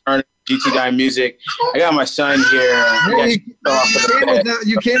George Turner, GT Dime Music. I got my son here.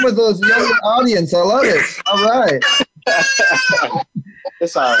 You came with those young audience. I love it. All right.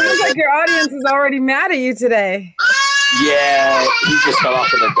 It's all right. Sounds like your audience is already mad at you today. Yeah, he just fell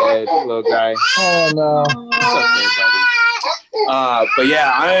off of the bed, little guy. Oh, no. It's okay, buddy. But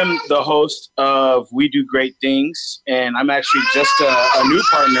yeah, I am the host of We Do Great Things, and I'm actually just a new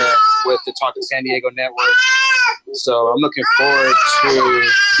partner with the Talk of San Diego Network. So I'm looking forward to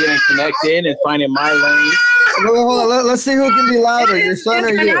getting connected and finding my lane. Hold on. Let's see who can be louder, your son or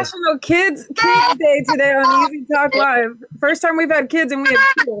you. It's National Kids Day today on Easy Talk Live. First time we've had kids, and we have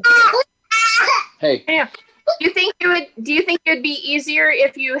kids. Hey. Yeah. Do you think it would be easier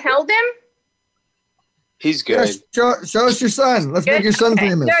if you held him? He's good. Yeah, show us your son. Let's make your son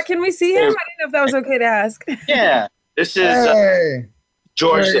famous. Yeah, can we see him? I didn't know if that was okay to ask. Yeah. This is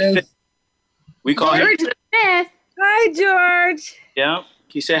George the Fifth. We call him George the Fifth. Hi, George. Yeah. Can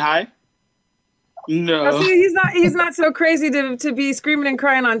you say hi? No. Oh, see, he's not so crazy to be screaming and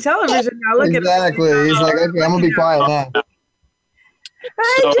crying on television now. Look exactly. at him. He's like, okay, I'm gonna be quiet now.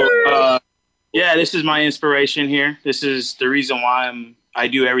 Hi, George. Yeah, this is my inspiration here. This is the reason why I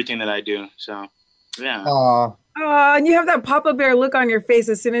do everything that I do. So, yeah. Aww. Oh, and you have that Papa Bear look on your face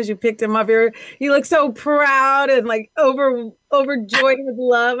as soon as you picked him up. You look so proud and like overjoyed with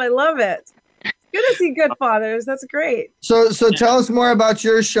love. I love it. It's good to see good fathers. That's great. So tell us more about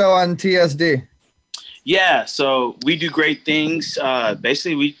your show on TSD. Yeah, so We Do Great Things.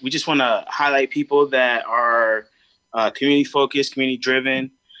 Basically, we just want to highlight people that are community focused, community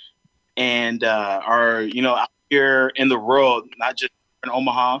driven, and are out here in the world, not just in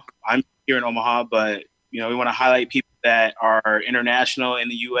Omaha. I'm here in Omaha, but we want to highlight people that are international in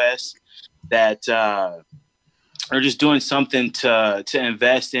the U.S. that are just doing something to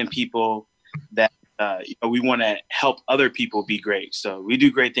invest in people that we want to help other people be great. So We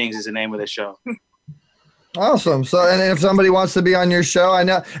Do Great Things is the name of the show. Awesome. So, and if somebody wants to be on your show, I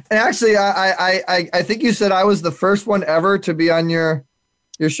know. And actually, I think you said I was the first one ever to be on your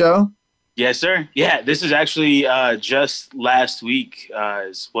show. Yes, sir. Yeah, this is actually just last week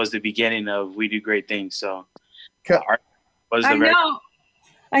was the beginning of We Do Great Things. So, I know.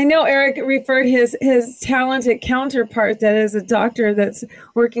 I know Eric referred his talented counterpart that is a doctor that's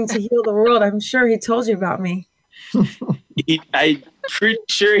working to heal the world. I'm sure he told you about me. I'm pretty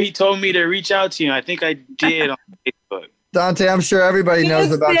sure he told me to reach out to you. I think I did on Facebook. Dante, I'm sure everybody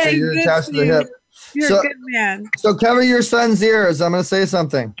knows about you. You're attached to the hip. You're a good man. So cover your son's ears. I'm going to say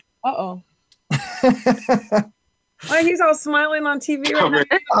something. Uh-oh. Why he's all smiling on TV right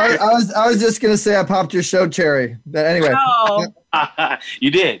now? I was just going to say I popped your show cherry. But anyway. Oh.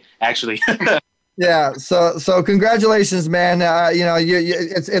 You did, actually. Yeah. So congratulations, man.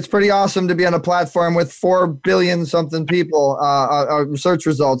 It's pretty awesome to be on a platform with 4 billion something people, search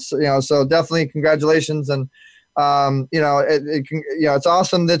results, so definitely congratulations. And, it's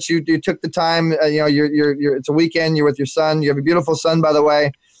awesome that you took the time, it's a weekend, you're with your son. You have a beautiful son, by the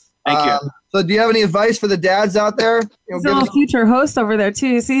way. Thank you. So do you have any advice for the dads out there? He's a future host over there too.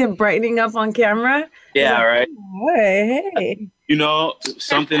 You see him brightening up on camera? Yeah, right. Hey.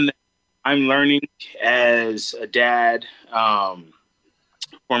 Something that I'm learning as a dad,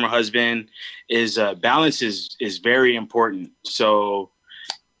 former husband, is balance is very important. So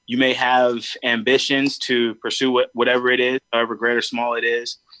you may have ambitions to pursue whatever it is, however great or small it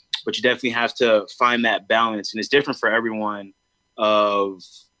is, but you definitely have to find that balance. And it's different for everyone of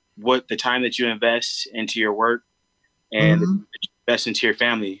what the time that you invest into your work and invest into your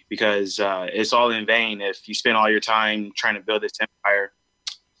family, because it's all in vain if you spend all your time trying to build this empire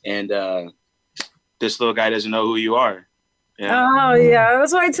and this little guy doesn't know who you are. Yeah. Oh, yeah.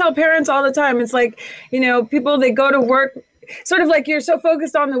 That's what I tell parents all the time. It's like, people, they go to work, sort of like you're so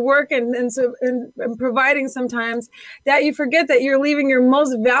focused on the work and providing sometimes that you forget that you're leaving your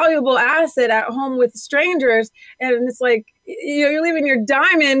most valuable asset at home with strangers. And it's like, you're leaving your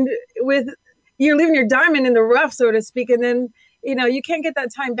diamond in the rough, so to speak. And then, you can't get that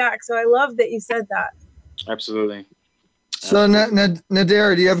time back. So I love that you said that. Absolutely. So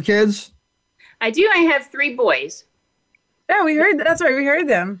Nadira, do you have kids? I do. I have 3 boys. Yeah, we heard. That's right. We heard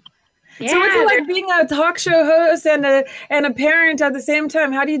them. Yeah, so what's it like being a talk show host and a parent at the same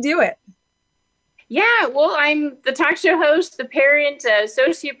time? How do you do it? Yeah, well, I'm the talk show host, the parent,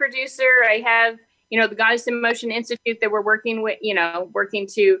 associate producer. I have, the Goddess in Motion Institute that we're working with, working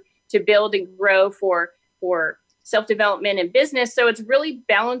to build and grow for self-development and business. So it's really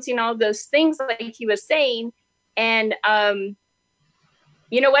balancing all those things like he was saying. And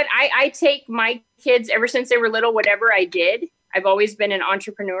you know what? I take my kids ever since they were little, whatever I did, I've always been an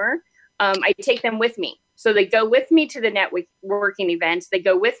entrepreneur. I take them with me. So they go with me to the networking events. They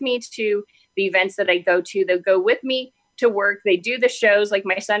go with me to the events that I go to. They'll go with me to work. They do the shows, like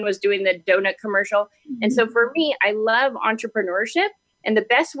my son was doing the donut commercial. Mm-hmm. And so for me, I love entrepreneurship. And the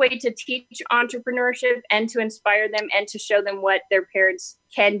best way to teach entrepreneurship and to inspire them and to show them what their parents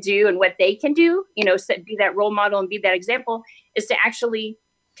can do and what they can do, be that role model and be that example, is to actually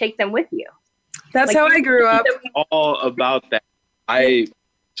take them with you. That's how I grew up. All about that. I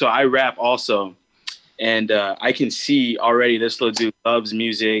rap also, and I can see already this little dude loves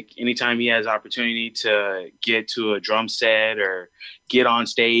music. Anytime he has opportunity to get to a drum set or get on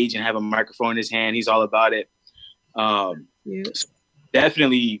stage and have a microphone in his hand, he's all about it. So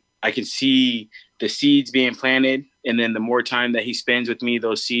definitely, I can see the seeds being planted, and then the more time that he spends with me,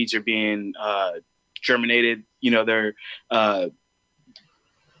 those seeds are being germinated. They're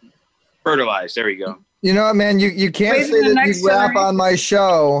fertilized. There we go. You know what, man? You can't say that you rap on my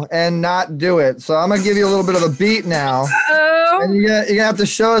show and not do it. So I'm gonna give you a little bit of a beat now, and you're gonna have to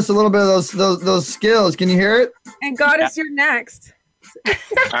show us a little bit of those skills. Can you hear it? And Goddess, you're next.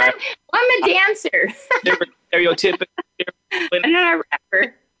 Right. I'm a dancer. Stereotypical. I'm not a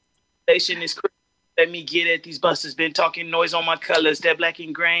rapper. Station is crazy. Let me get it. These busters been talking noise on my colors. That black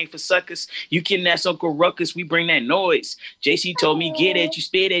and grain for suckers. You can ask Uncle Ruckus. We bring that noise. JC told me, get it. You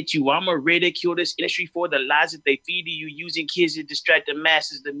spit at you. I'ma ridicule this industry for the lies that they feed to you. Using kids to distract the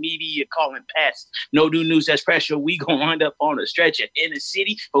masses. The media calling past. No new news. That's pressure. We gon' wind up on a stretcher. In the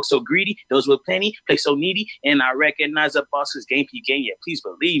city, folks so greedy. Those with plenty. Play so needy. And I recognize the bosses game. Yeah, please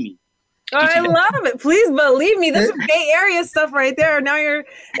believe me. Oh, I love it. Please believe me. This is Bay Area stuff right there. Now you're,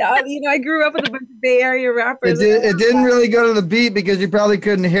 I grew up with a bunch of Bay Area rappers. It didn't really go to the beat because you probably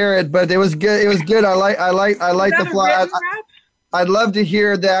couldn't hear it, but it was good. It was good. I like the fly. I'd love to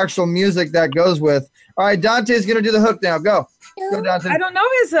hear the actual music that goes with. All right, Dante's gonna do the hook now. Go, Dante. I don't know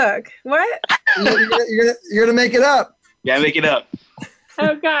his hook. What? You're gonna make it up. Yeah, make it up.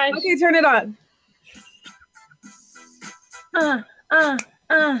 Oh gosh. Okay, turn it on.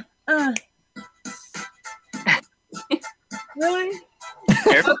 Really?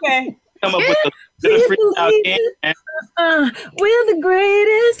 Okay. Come up with the freestyle game. We're the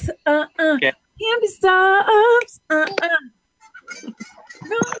greatest. Okay. Can't be stopped.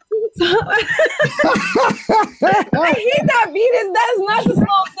 I hate that beat. That's not the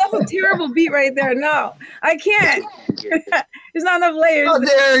song. That's a terrible beat right there. No, I can't. There's not enough layers. How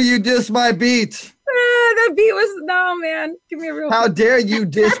dare you diss my beat? That beat was no, man. Give me a real. How dare you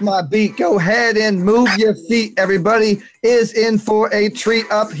diss my beat? Go ahead and move your feet. Everybody is in for a treat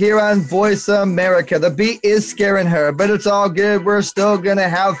up here on Voice America. The beat is scaring her, but it's all good. We're still gonna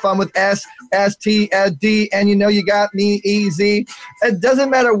have fun with SSTD, and you know you got me easy. It doesn't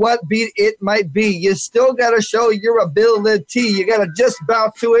matter what beat it might be. You still gotta show your ability. You gotta just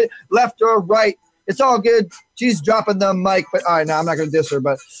bounce to it, left or right. It's all good. She's dropping the mic, but all right, now I'm not going to diss her,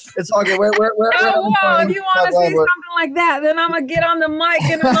 but it's all good. We're if you want to say something like that, then I'm going to get on the mic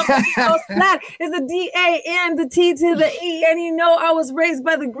and I'm going to go flat. It's a D-A-N, the T to the E, and you know I was raised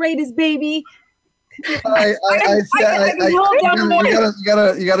by the greatest, baby. You gotta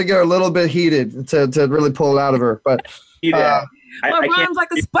get her a little bit heated to really pull it out of her. But my rhymes like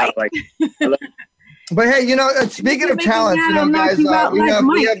a spike. But hey, you know, speaking of talent, you know, guys,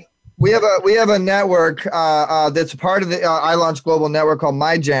 we have a network that's part of the iLaunch Global Network called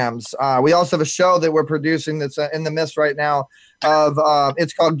My Jams. We also have a show that we're producing that's in the midst right now of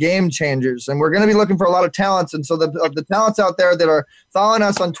it's called Game Changers, and we're going to be looking for a lot of talents. And so the talents out there that are following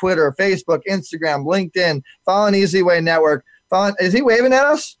us on Twitter, Facebook, Instagram, LinkedIn, following Easy Way Network. Is he waving at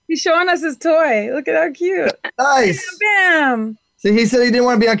us? He's showing us his toy. Look at how cute. Nice. Bam. See, he said he didn't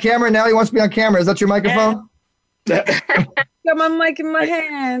want to be on camera. Now he wants to be on camera. Is that your microphone? Got my mic in my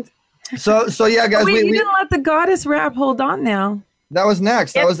hand. So yeah, guys. Wait, you didn't let the goddess rap. Hold on now. That was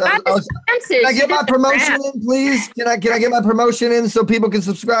next. Can I get my promotion in, please? Can I get my promotion in so people can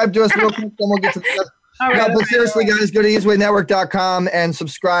subscribe to us real quick? Then we'll get to that. But seriously, guys, go to easywaynetwork.com and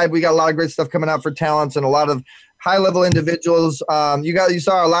subscribe. We got a lot of great stuff coming out for talents and a lot of high-level individuals. You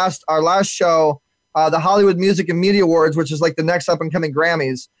saw our last show, the Hollywood Music and Media Awards, which is like the next up-and-coming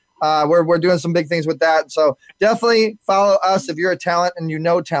Grammys. We're doing some big things with that. So definitely follow us if you're a talent and you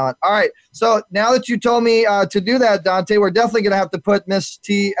know talent. All right. So now that you told me to do that, Dante, we're definitely going to have to put Miss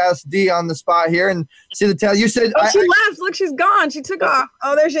TSD on the spot here and see the talent. You said she left. Look, she's gone. She took off.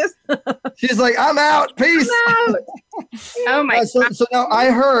 Oh, there she is. She's like, I'm out. Peace. Oh my God. So now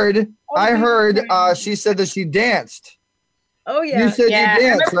I heard she said that she danced. Oh yeah. You said you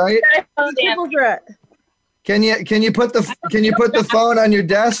danced, right? Can you put the phone on your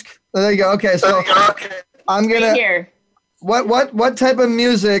desk? There you go. Okay, so I'm gonna. Here. What type of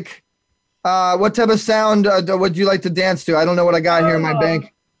music? What type of sound would you like to dance to? I don't know what I got here in my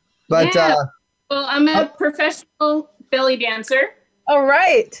bank, but well, I'm a professional belly dancer. All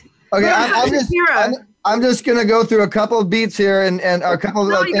right. Okay, I'm just gonna go through a couple of beats here and a couple.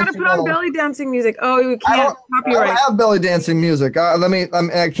 No, you gotta put on belly dancing music. Oh, you can't copyright. I don't have belly dancing music. I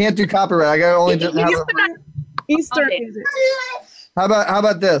can't do copyright. I gotta only just have Easter music. How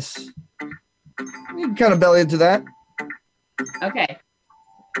about this? You can kind of belly into that. Okay.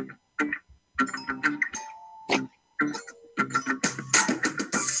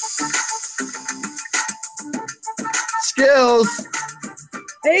 Skills.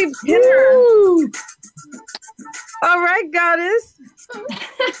 Hey, Pinner. All right, goddess.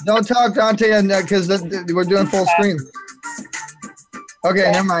 Don't talk, Dante, because we're doing full screen.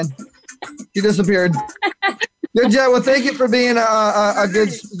 Okay, never mind. She disappeared. Good job. Well, thank you for being a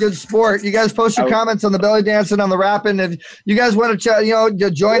good sport. You guys post your comments on the belly dancing, on the rapping. If you guys want to chat,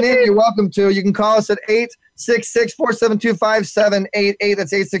 join in, you're welcome to. You can call us at 866-472-5788.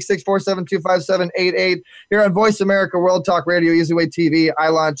 That's 866-472-5788. Here on Voice America World Talk Radio, Easy Way TV,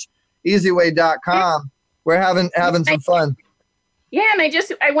 iLaunch, easyway.com. We're having some fun. Yeah, and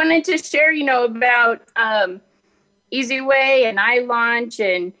I wanted to share, about Easy Way and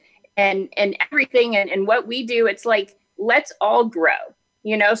iLaunch and everything and what we do. It's like, let's all grow,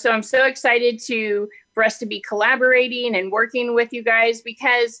 so I'm so excited for us to be collaborating and working with you guys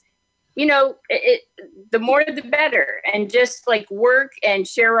because, the more the better, and just like work and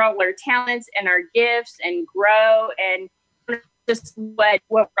share all our talents and our gifts and grow and just what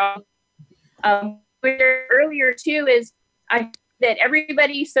we're all, earlier too is that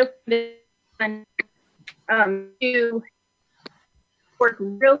everybody to work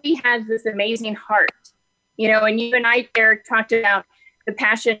really has this amazing heart, and you and I, Eric, talked about the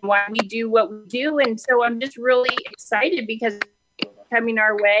passion why we do what we do, and so I'm just really excited because coming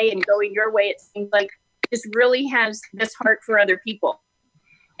our way and going your way, it seems like just really has this heart for other people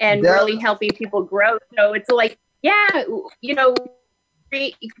and really helping people grow. So it's like,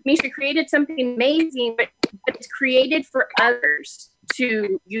 Misha created something amazing, but it's created for others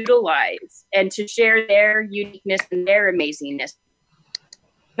to utilize and to share their uniqueness and their amazingness.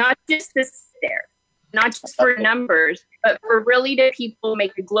 Not just to sit there, not just for numbers, but for really to people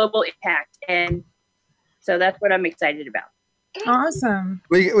make a global impact. And so that's what I'm excited about. Awesome.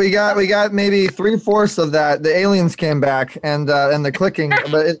 We got maybe 3/4 of that. The aliens came back and the clicking,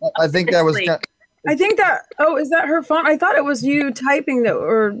 but I think that was. I think that. Oh, is that her phone? I thought it was you typing that.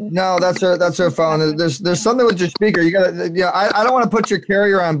 Or no, that's her phone. There's something with your speaker. You got to. Yeah, I don't want to put your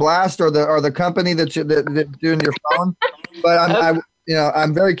carrier on blast or the company that's doing your phone, but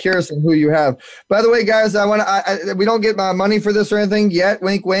I'm very curious on who you have. By the way, guys, we don't get my money for this or anything yet.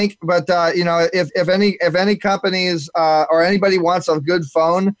 Wink, wink. But if any companies or anybody wants a good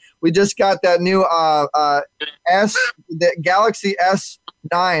phone, we just got that new the Galaxy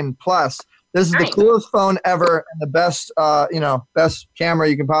S9 Plus. This is the coolest phone ever and the best best camera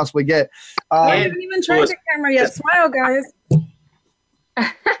you can possibly get. I haven't even tried the camera yet. Smile, guys.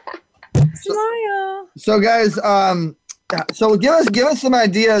 Smile. So, guys. So give us some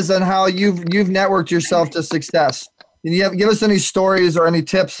ideas on how you've networked yourself to success. Give us any stories or any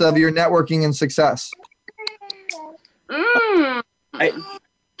tips of your networking and success.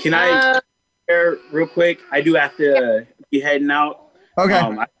 Can I share real quick? I do have to be heading out. Okay.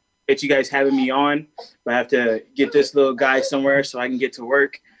 I appreciate you guys having me on, but I have to get this little guy somewhere so I can get to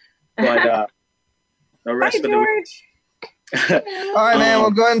work. But the rest of the week. All right, man.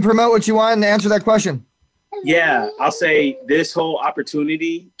 Well, go ahead and promote what you want and answer that question. Yeah, I'll say this whole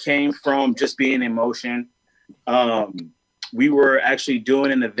opportunity came from just being in motion. We were actually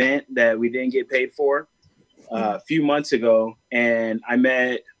doing an event that we didn't get paid for a few months ago, and I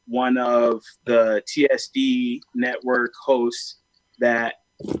met one of the TSD network hosts that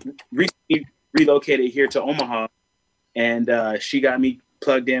recently relocated here to Omaha, and she got me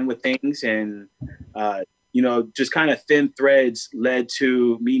plugged in with things, and just kind of thin threads led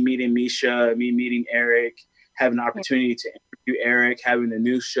to me meeting Misha, me meeting Eric, having the opportunity to interview Eric, having a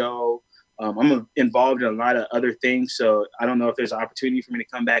new show. I'm involved in a lot of other things, so I don't know if there's an opportunity for me to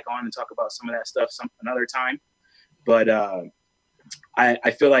come back on and talk about some of that stuff another time. But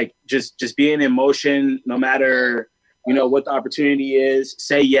I feel like just being in motion, no matter what the opportunity is,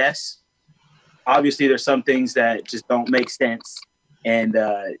 say yes. Obviously, there's some things that just don't make sense, and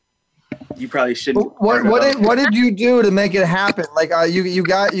you probably shouldn't. What did you do to make it happen? Like you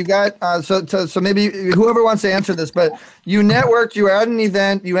got so maybe whoever wants to answer this, but you networked, you were at an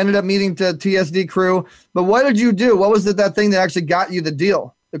event, you ended up meeting the TSD crew, but what did you do? What was that thing that actually got you the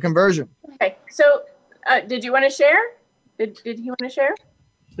deal, the conversion? Okay, so did you want to share? Did he want to share?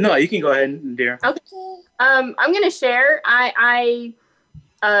 No, you can go ahead, dear. Okay. I'm going to share. I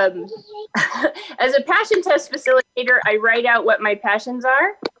as a passion test facilitator, I write out what my passions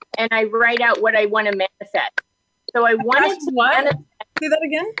are, and I write out what I want to manifest. So I wanted to manifest. Say that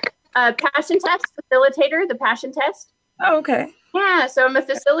again. Passion test facilitator, the passion test. Oh, okay. Yeah, so I'm a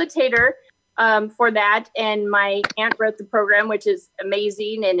facilitator for that, and my aunt wrote the program, which is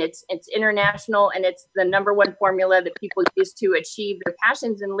amazing, and it's international, and it's the #1 formula that people use to achieve their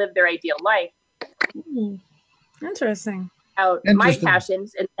passions and live their ideal life. Interesting. Out my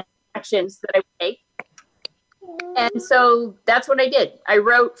passions and actions that I take. And so that's what I did. I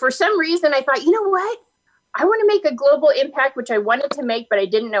wrote, for some reason, I thought, you know what? I want to make a global impact, which I wanted to make, but I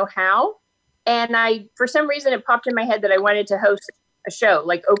didn't know how. And for some reason, it popped in my head that I wanted to host a show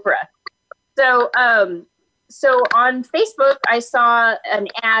like Oprah. So on Facebook, I saw an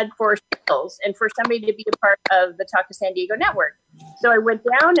ad for skills and for somebody to be a part of the Talk to San Diego network. So I went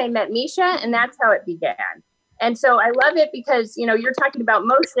down, I met Misha, and that's how it began. And so I love it because, you're talking about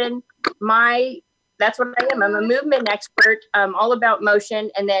motion. That's what I am. I'm a movement expert, all about motion.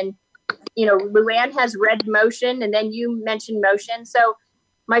 And then, Luann has Red Motion, and then you mentioned motion. So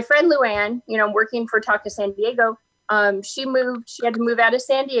my friend Luann, working for Talk to San Diego, she had to move out of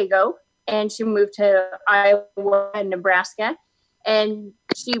San Diego, and she moved to Iowa and Nebraska. And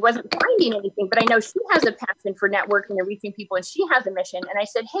she wasn't finding anything, but I know she has a passion for networking and reaching people, and she has a mission. And I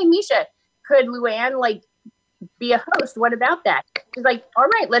said, hey, Misha, could Luann, be a host? What about that? She's like, all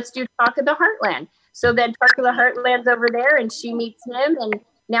right, let's do Talk of the Heartland. So then Talk of the Heartland's over there, and she meets him, and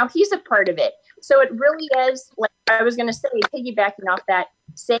now he's a part of it. So it really is, like I was going to say, piggybacking off that,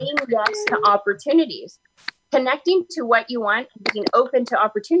 saying yes to opportunities, connecting to what you want, being open to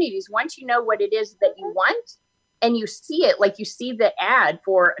opportunities. Once you know what it is that you want and you see it, like you see the ad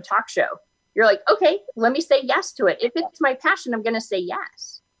for a talk show, you're like, okay, let me say yes to it. If it's my passion, I'm going to say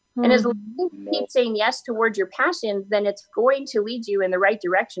yes. And as long as you keep saying yes towards your passions, then it's going to lead you in the right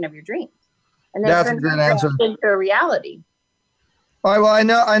direction of your dreams. And then that's a good answer. Into a reality. All right. Well,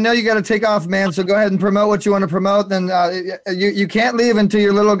 I know you got to take off, man. So go ahead and promote what you want to promote. Then you can't leave until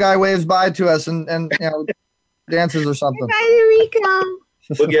your little guy waves bye to us and dances or something. Bye, Eureka.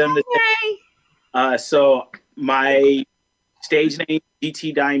 We'll get him So my stage name,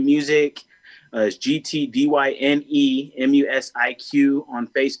 GT Dine Music, is GTDYNEMUSIQ on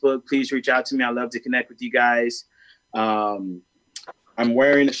Facebook. Please reach out to me. I love to connect with you guys. I'm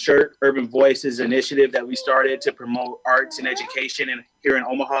wearing a shirt, Urban Voices initiative that we started to promote arts and education here in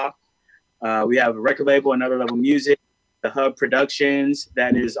Omaha. We have a record label, Another Level Music, the Hub Productions,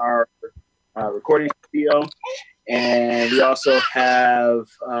 that is our recording studio. And we also have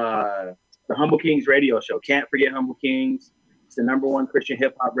the Humble Kings radio show. Can't forget Humble Kings. It's the #1 Christian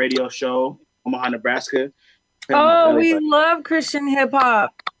hip hop radio show, Omaha, Nebraska. Oh, we love Christian hip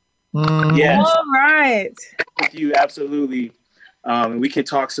hop. Yes. All right. With you, absolutely. We can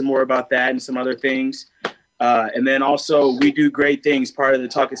talk some more about that and some other things. And then also, we do great things, part of the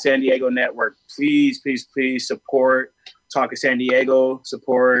Talk of San Diego network. Please, please, please support Talk of San Diego.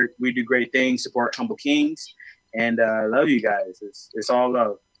 Support We Do Great Things. Support Humble Kings. And I love you guys. It's all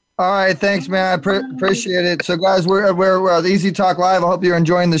love. All right, thanks, man. I appreciate it. So, guys, we're at Easy Talk Live. I hope you're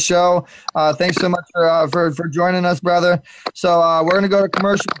enjoying the show. Thanks so much for joining us, brother. So we're going to go to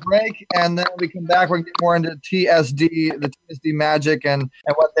commercial break, and then when we come back, we're going to get more into TSD, the TSD magic, and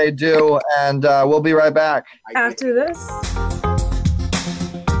what they do, and we'll be right back. After this.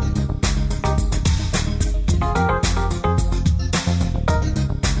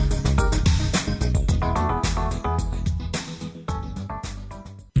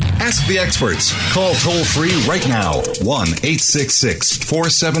 Ask the experts. Call toll free right now.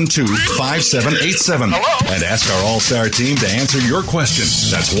 1-866-472-5787. And ask our All-Star team to answer your question.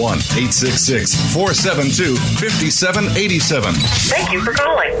 That's 1-866-472-5787. Thank you for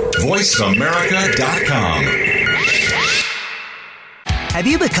calling. VoiceAmerica.com. Have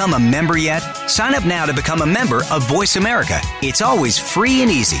you become a member yet? Sign up now to become a member of Voice America. It's always free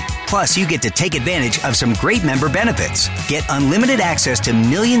and easy. Plus, you get to take advantage of some great member benefits. Get unlimited access to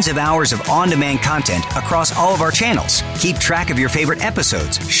millions of hours of on-demand content across all of our channels. Keep track of your favorite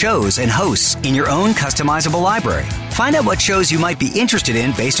episodes, shows, and hosts in your own customizable library. Find out what shows you might be interested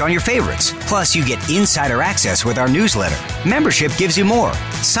in based on your favorites. Plus, you get insider access with our newsletter. Membership gives you more.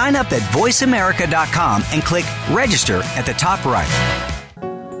 Sign up at voiceamerica.com and click register at the top right.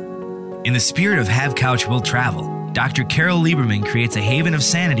 In the spirit of Have Couch Will Travel, Dr. Carol Lieberman creates a haven of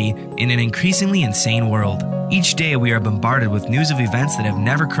sanity in an increasingly insane world. Each day we are bombarded with news of events that have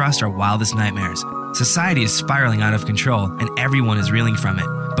never crossed our wildest nightmares. Society is spiraling out of control and everyone is reeling from it.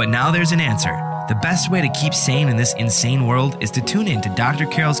 But now there's an answer. The best way to keep sane in this insane world is to tune in to Dr.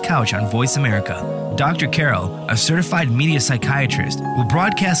 Carol's Couch on Voice America. Dr. Carol, a certified media psychiatrist, will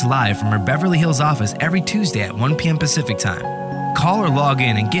broadcast live from her Beverly Hills office every Tuesday at 1 p.m. Pacific Time. Call or log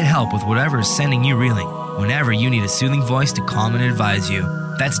in and get help with whatever is sending you reeling, whenever you need a soothing voice to calm and advise you.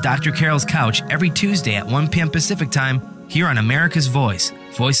 That's Dr. Carol's Couch every Tuesday at 1 p.m. Pacific Time here on America's Voice,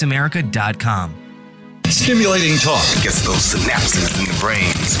 voiceamerica.com. Stimulating talk gets those synapses in the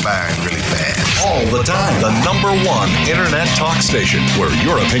brain firing really fast. All the time. The #1 internet talk station where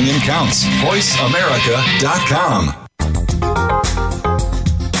your opinion counts. VoiceAmerica.com.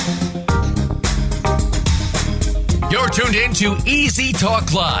 You're tuned in to Easy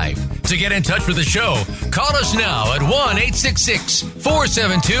Talk Live. To get in touch with the show, call us now at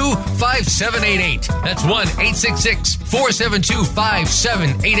 1-866-472-5788. That's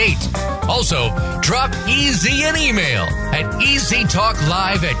 1-866-472-5788. Also, drop Easy an email at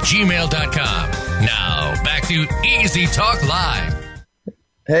easytalklive@gmail.com. Now, back to Easy Talk Live.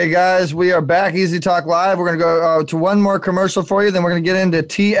 Hey guys, we are back. Easy Talk Live. We're going to go to one more commercial for you. Then we're going to get into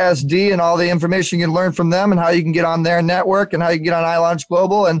TSD and all the information you can learn from them and how you can get on their network and how you can get on iLaunch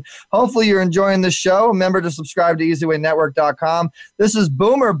Global. And hopefully you're enjoying the show. Remember to subscribe to EasyWayNetwork.com. This is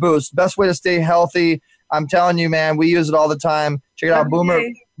Boomer Boost, best way to stay healthy. I'm telling you, man, we use it all the time. Check it out,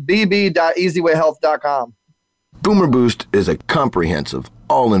 bb.easywayhealth.com. Boomer Boost is a comprehensive,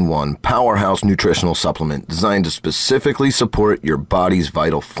 all-in-one powerhouse nutritional supplement designed to specifically support your body's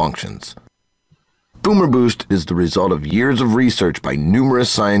vital functions. Boomer Boost is the result of years of research by numerous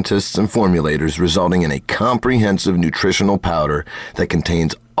scientists and formulators, resulting in a comprehensive nutritional powder that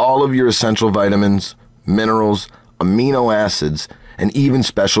contains all of your essential vitamins, minerals, amino acids, and even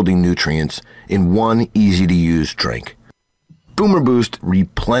specialty nutrients in one easy-to-use drink. Boomer Boost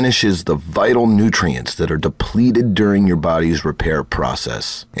replenishes the vital nutrients that are depleted during your body's repair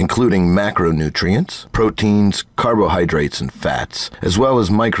process, including macronutrients, proteins, carbohydrates, and fats, as well as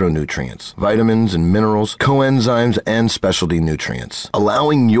micronutrients, vitamins and minerals, coenzymes, and specialty nutrients,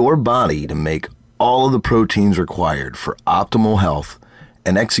 allowing your body to make all of the proteins required for optimal health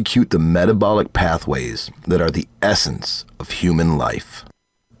and execute the metabolic pathways that are the essence of human life.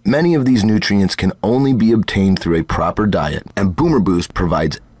 Many of these nutrients can only be obtained through a proper diet, and Boomer Boost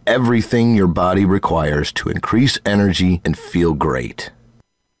provides everything your body requires to increase energy and feel great.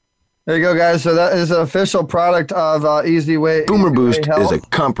 There you go, guys. So that is an official product of Easy Way. Boomer Easy Boost Way is Health. a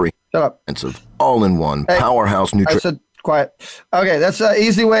comprehensive, all-in-one powerhouse I nutrition. said quiet. Okay, that's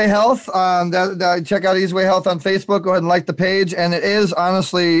Easy Way Health. Check out Easy Way Health on Facebook. Go ahead and like the page. And it is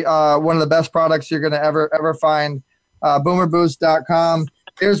honestly one of the best products you're going to ever find. Boomerboost.com.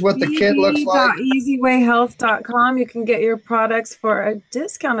 Here's what the kit looks like. Easywayhealth.com. You can get your products for a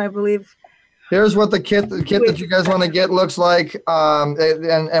discount, I believe. Here's what the kit that you guys want to get looks like.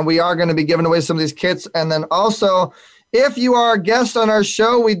 And we are going to be giving away some of these kits. And then also, if you are a guest on our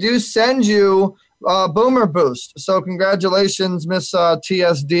show, we do send you Boomer Boost. So congratulations, Miss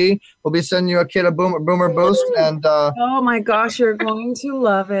TSD. We'll be sending you a kit of Boomer Boost. And oh my gosh, you're going to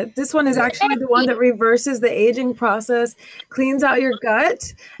love it. This one is actually the one that reverses the aging process, cleans out your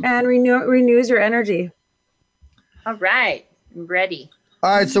gut, and renews your energy. All right, I'm ready.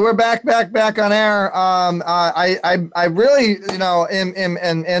 All right, so we're back on air. I really,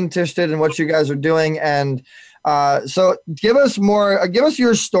 am interested in what you guys are doing, and so give us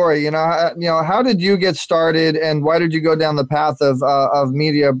your story. How did you get started, and why did you go down the path of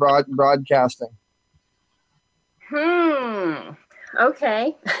media broadcasting?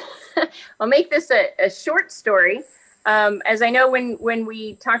 Okay, I'll make this a short story. As I know, when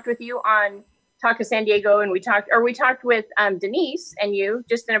we talked with you on Talk of San Diego, and we talked with Denise and you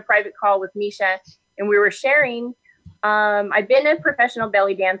just in a private call with Misha, and we were sharing. I've been a professional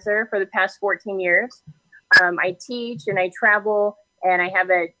belly dancer for the past 14 years. I teach and I travel and I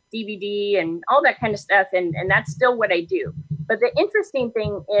have a DVD and all that kind of stuff, and that's still what I do. But the interesting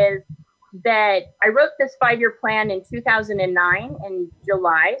thing is that I wrote this 5-year plan in 2009 in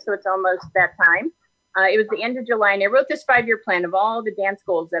July, so it's almost that time. It was the end of July, and I wrote this 5-year plan of all the dance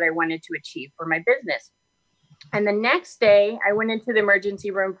goals that I wanted to achieve for my business. And the next day, I went into the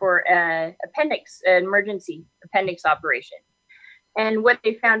emergency room for an emergency appendix operation. And what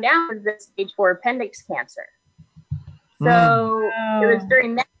they found out was that stage 4 appendix cancer. So it was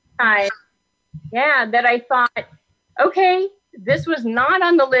during that time, that I thought, okay, this was not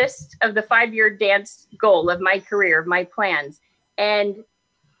on the list of the 5-year dance goal of my career, of my plans. And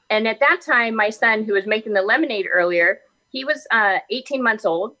at that time, my son, who was making the lemonade earlier, he was 18 months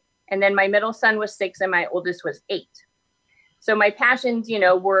old. And then my middle son was 6 and my oldest was 8. So my passions,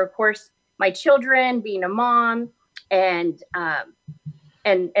 were, of course, my children, being a mom, and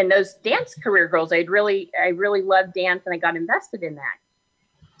those dance career goals. I really loved dance, and I got invested in that.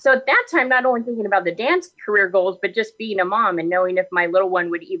 So at that time, not only thinking about the dance career goals, but just being a mom and knowing if my little one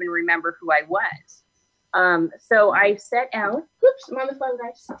would even remember who I was. So I set out. Oops, I'm on the phone,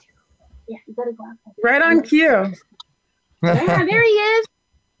 guys. Yeah, you gotta go out. Right on cue. Yeah, there he is.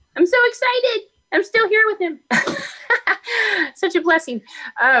 I'm so excited. I'm still here with him. Such a blessing.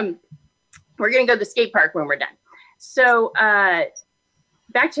 We're gonna go to the skate park when we're done. So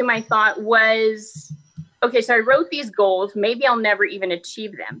back to my thought was, okay, so I wrote these goals. Maybe I'll never even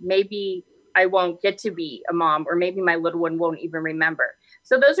achieve them. Maybe I won't get to be a mom, or maybe my little one won't even remember.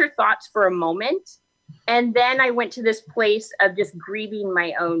 So those are thoughts for a moment. And then I went to this place of just grieving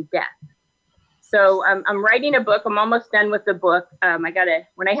my own death. So I'm writing a book. I'm almost done with the book.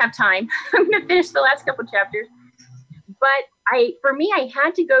 When I have time, I'm going to finish the last couple chapters. But for me, I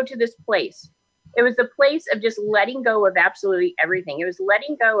had to go to this place. It was the place of just letting go of absolutely everything. It was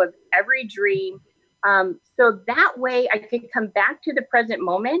letting go of every dream. So that way I could come back to the present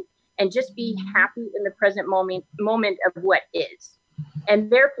moment and just be happy in the present moment of what is. And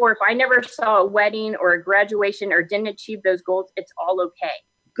therefore, if I never saw a wedding or a graduation or didn't achieve those goals, it's all okay.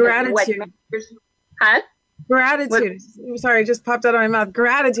 Gratitude. Huh? Gratitude. Sorry, it just popped out of my mouth.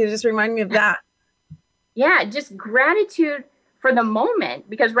 Gratitude. Just remind me of that. Yeah, just gratitude for the moment.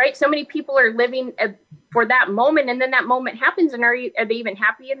 Because, right, so many people are living for that moment, and then that moment happens, and are they even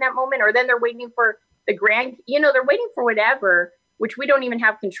happy in that moment? Or then they're waiting for the they're waiting for whatever, which we don't even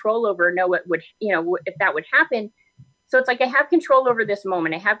have control over, know what would, if that would happen. So it's like I have control over this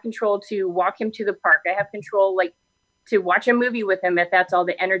moment. I have control to walk him to the park. I have control, to watch a movie with him if that's all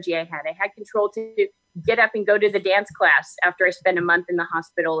the energy I had. I had control to get up and go to the dance class after I spent a month in the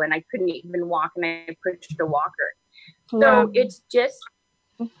hospital and I couldn't even walk and I pushed a walker. Wow. So it's just,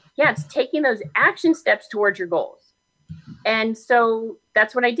 it's taking those action steps towards your goals. And so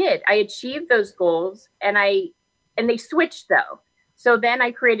that's what I did. I achieved those goals and they switched though. So then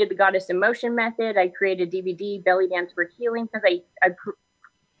I created the Goddess in Motion method. I created DVD, Belly Dance for Healing, because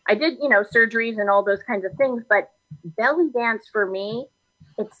I did, surgeries and all those kinds of things. But belly dance for me,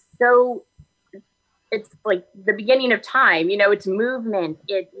 it's like the beginning of time. It's movement.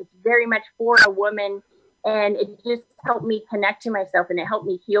 It's very much for a woman And it just helped me connect to myself, and it helped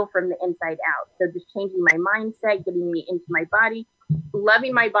me heal from the inside out. So just changing my mindset, getting me into my body,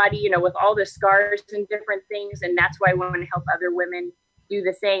 loving my body, you know, with all the scars and different things. And that's why I want to help other women do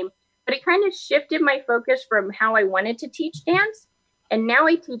the same. But it kind of shifted my focus from how I wanted to teach dance. And now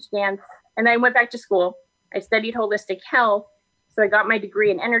I teach dance. And I went back to school. I studied holistic health. So I got my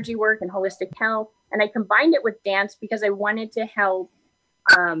degree in energy work and holistic health. And I combined it with dance because I wanted to help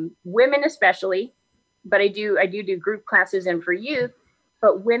women especially. But I do group classes and for youth,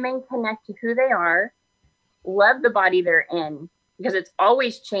 but women connect to who they are, love the body they're in, because it's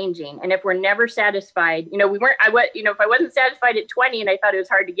always changing. And if we're never satisfied, you know, if I wasn't satisfied at 20 and I thought it was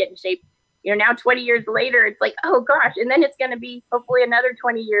hard to get in shape, you know, now 20 years later, it's like, oh gosh, and then it's going to be hopefully another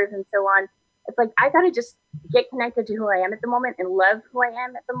 20 years and so on. It's like, I got to just get connected to who I am at the moment and love who I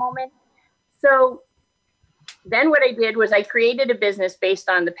am at the moment. So then what I did was I created a business based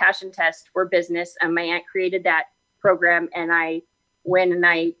on the passion test for business. And my aunt created that program. And I went and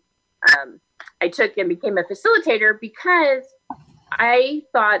I took and became a facilitator because I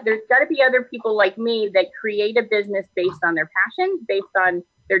thought there's got to be other people like me that create a business based on their passion, based on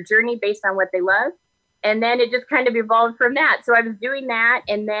their journey, based on what they love. And then it just kind of evolved from that. So I was doing that.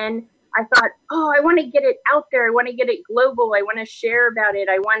 And then I thought, oh, I want to get it out there. I want to get it global. I want to share about it.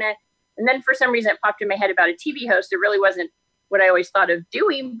 And then for some reason it popped in my head about a TV host. It really wasn't what I always thought of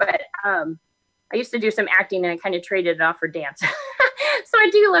doing, but I used to do some acting and I kind of traded it off for dance. So I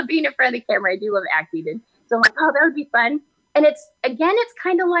do love being in front of the camera. I do love acting. And so I'm like, oh, that would be fun. And it's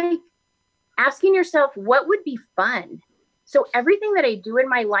kind of like asking yourself, what would be fun? So everything that I do in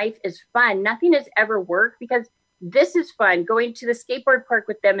my life is fun. Nothing has ever worked because this is fun. Going to the skateboard park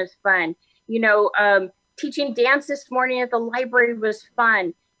with them is fun. You know, teaching dance this morning at the library was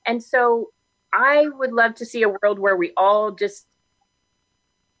fun. And so I would love to see a world where we all just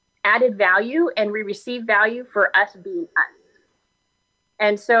added value and we receive value for us being us.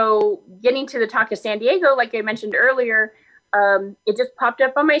 And so getting to the Talk of San Diego, like I mentioned earlier, it just popped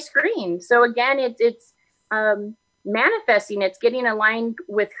up on my screen. So again, it's manifesting, it's getting aligned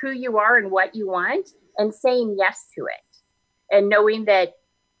with who you are and what you want and saying yes to it and knowing that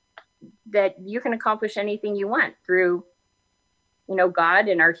you can accomplish anything you want through, you know, God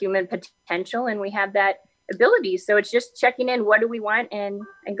and our human potential. And we have that ability. So it's just checking in, what do we want and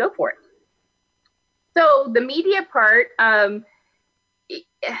go for it. So the media part, I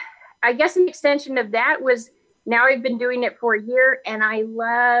guess an extension of that was now I've been doing it for a year and I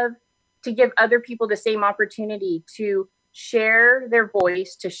love to give other people the same opportunity to share their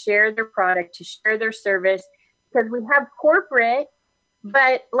voice, to share their product, to share their service, because we have corporate,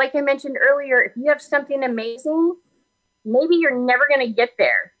 but like I mentioned earlier, if you have something amazing, maybe you're never going to get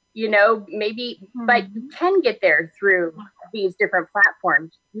there, you know, but you can get there through these different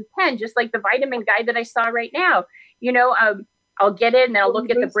platforms. You can, just like the vitamin guide that I saw right now, you know, I'll get it and I'll look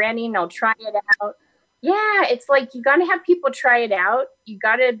at the branding and I'll try it out. Yeah. It's like, you got to have people try it out. You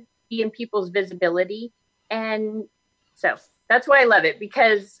got to be in people's visibility. And so that's why I love it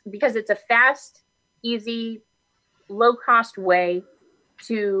because it's a fast, easy, low cost way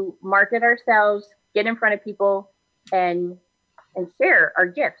to market ourselves, get in front of people, and share our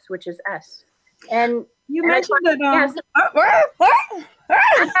gifts, which is us. And you mentioned that. Yes.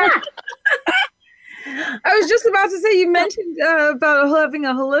 I was just about to say, you mentioned about having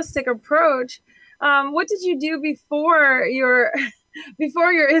a holistic approach. What did you do before your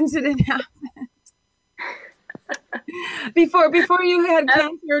incident happened? Before you had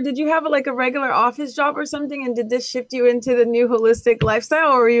cancer, did you have like a regular office job or something? And did this shift you into the new holistic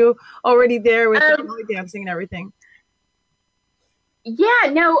lifestyle, or were you already there with the belly dancing and everything? Yeah,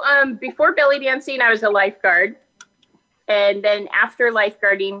 no. Before belly dancing, I was a lifeguard, and then after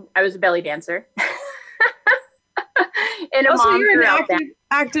lifeguarding, I was a belly dancer. And also, you're an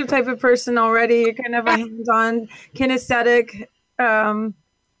active type of person already. You're kind of a hands-on, kinesthetic type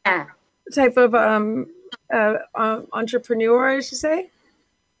of entrepreneur, I should say.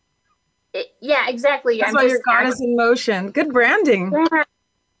 Yeah, exactly. That's why your goddess in motion. Good branding.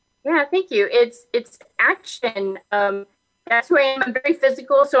 Yeah, thank you. It's action. That's who I am. I'm very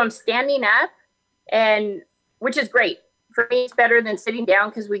physical, so I'm standing up, and which is great. For me, it's better than sitting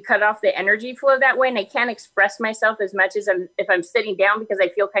down because we cut off the energy flow that way, and I can't express myself as much as if I'm sitting down because I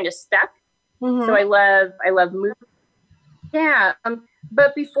feel kind of stuck. Mm-hmm. So I love movement. Yeah.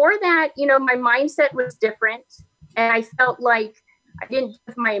 But before that, you know, my mindset was different, and I felt like I didn't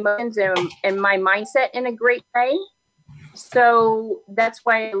have my emotions and my mindset in a great way. So that's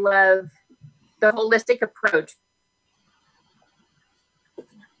why I love the holistic approach.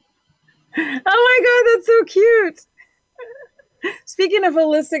 Oh my God, that's so cute. Speaking of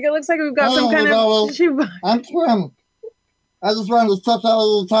holistic, it looks like we've got some kind of. I'm Trim. I just wanted to step out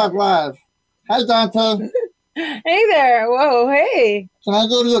a talk live. Hi, Dante. Hey there. Whoa. Hey. Can I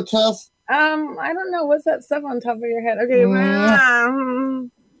give you a kiss? I don't know. What's that stuff on top of your head? Okay.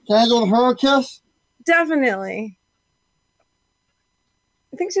 Can I give her a kiss? Definitely.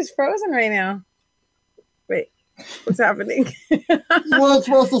 I think she's frozen right now. Wait. What's happening? We're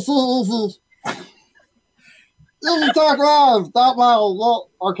supposed to see Easy Talk Live. Stop loud. Well,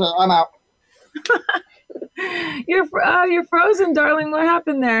 okay, I'm out. You're frozen, darling. What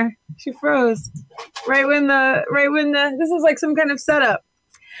happened there? She froze. Right when this is like some kind of setup.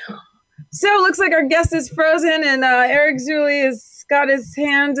 So it looks like our guest is frozen, and Eric Zuley has got his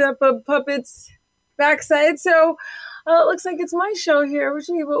hand up a puppet's backside. So it looks like it's my show here. What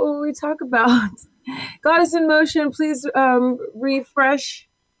will we talk about? Goddess in Motion, please refresh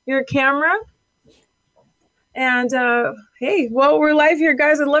your camera. And hey, well, we're live here,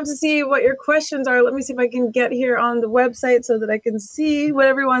 guys. I'd love to see what your questions are. Let me see if I can get here on the website so that I can see what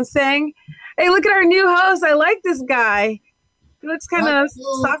everyone's saying. Hey, look at our new host. I like this guy. He looks kind of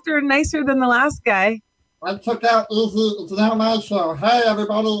softer and nicer than the last guy. I took out Easy. It's now my show. Hey,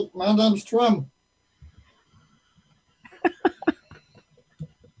 everybody. My name's Trim.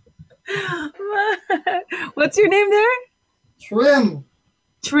 What's your name there? Trim.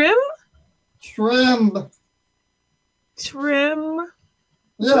 Trim? Trim. Trim.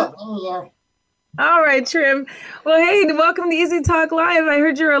 Yeah, there we go. All right, Trim. Well, hey, welcome to Easy Talk Live. I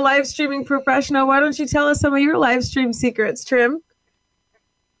heard you're a live streaming professional. Why don't you tell us some of your live stream secrets, Trim?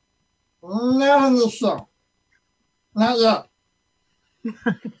 Not on this show. Not yet.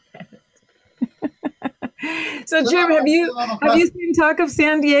 So, Trim, have you seen Talk of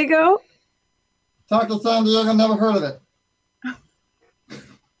San Diego? Talk of San Diego, never heard of it.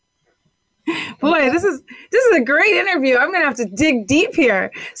 Boy, this is a great interview. I'm gonna have to dig deep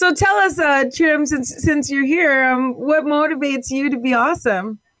here. So tell us, Trim, since you're here, what motivates you to be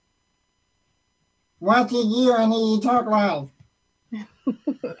awesome? Once a year, I need to talk live.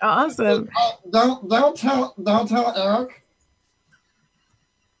 Awesome. Don't tell Eric.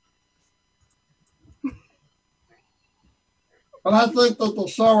 But I think that the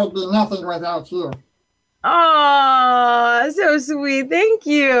show would be nothing without you. Oh, so sweet. Thank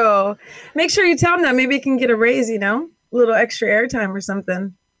you. Make sure you tell him that. Maybe he can get a raise, a little extra airtime or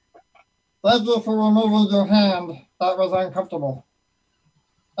something. Thank you for removing your hand. That was uncomfortable.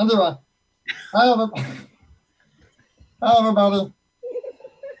 Anyway, hi, everybody.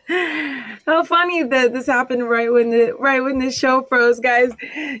 How funny that this happened right when the show froze, guys.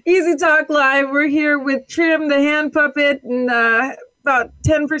 Easy Talk Live. We're here with Trim, the hand puppet, and about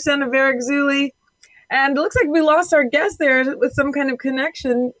 10% of Eric Zuley. And it looks like we lost our guest there with some kind of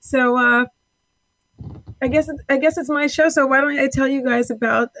connection. So I guess it's my show. So why don't I tell you guys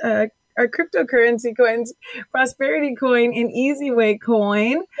about our cryptocurrency coins, Prosperity Coin and Easy Way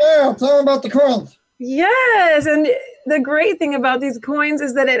Coin. Yeah, tell them about the coins. Yes, and the great thing about these coins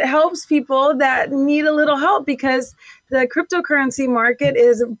is that it helps people that need a little help because the cryptocurrency market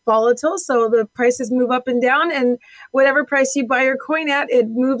is volatile, so the prices move up and down, and whatever price you buy your coin at, it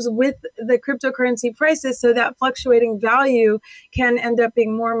moves with the cryptocurrency prices, so that fluctuating value can end up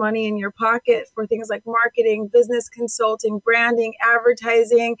being more money in your pocket for things like marketing, business consulting, branding,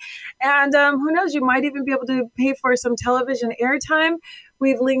 advertising, and who knows, you might even be able to pay for some television airtime.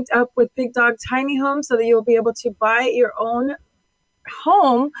 We've linked up with Big Dog Tiny Home so that you'll be able to buy your own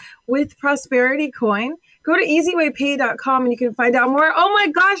home with Prosperity Coin. Go to easywaypay.com and you can find out more. Oh my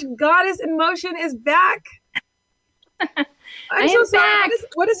gosh, Goddess in Motion is back. I'm so sorry.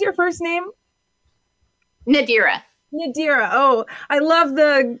 What is your first name? Nadira. Nadira. Oh, I love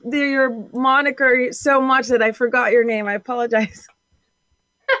your moniker so much that I forgot your name. I apologize.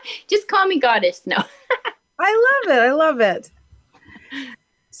 Just call me Goddess. No. I love it.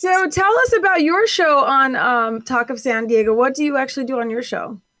 So tell us about your show on Talk of San Diego. What do you actually do on your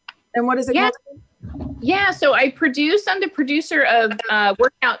show? And what is it called? Yeah, so I'm the producer of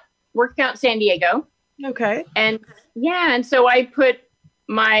Workout San Diego. Okay. And so I put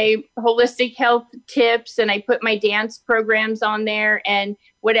my holistic health tips and I put my dance programs on there and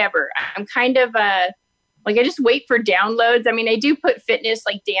whatever. I'm kind of I just wait for downloads. I mean, I do put fitness,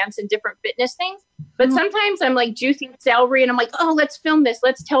 like dance and different fitness things, but sometimes I'm like juicing celery and I'm like, oh, let's film this.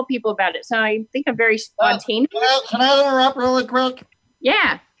 Let's tell people about it. So I think I'm very spontaneous. Can I interrupt really quick?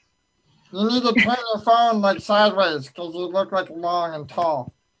 Yeah. You need to turn your phone like sideways because you look like long and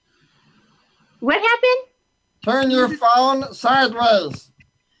tall. What happened? Turn your phone sideways.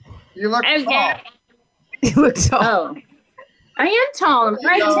 You look tall. You look tall. Oh, I am tall. I'm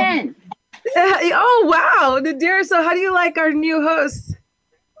 5'10". Oh, wow. Nadira, so how do you like our new host?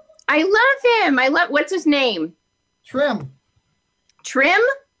 I love him. What's his name? Trim. Trim?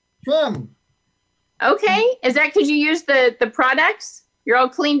 Trim. Okay. Is that because you use the products? You're all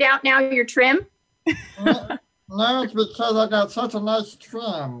cleaned out now, you're trim? No, it's because I got such a nice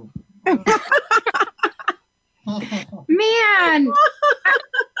trim. Man.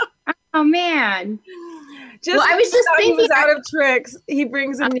 Oh, man. I was just thinking he was out of tricks. He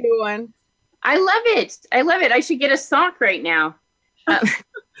brings a new one. I love it. I should get a sock right now.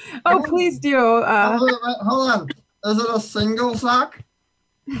 Oh, please do. Hold on. Is it a single sock?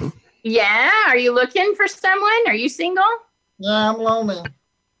 Yeah. Are you looking for someone? Are you single? Yeah, I'm lonely.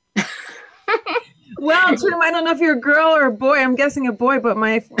 Well, Trim, I don't know if you're a girl or a boy. I'm guessing a boy, but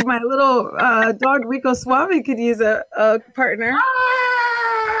my little dog Rico Suave could use a partner.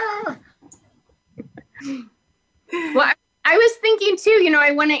 Well, I was thinking too,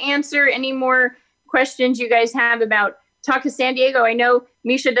 I want to answer any more questions you guys have about Talk of San Diego. I know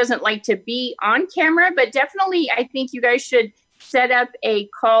Misha doesn't like to be on camera, but definitely I think you guys should set up a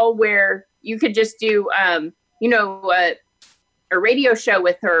call where you could just do, a radio show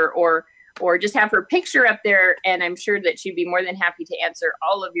with her or just have her picture up there. And I'm sure that she'd be more than happy to answer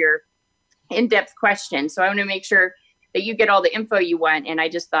all of your in-depth questions. So I want to make sure that you get all the info you want. And I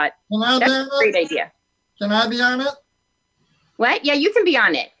just thought that's a great idea. Can I be on it? What? Yeah, you can be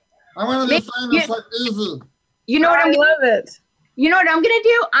on it. I want to be famous like Easy. You know what? I love it. You know what I'm going to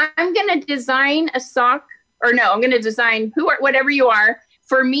do? I'm going to design a sock, or no, I'm going to design whatever you are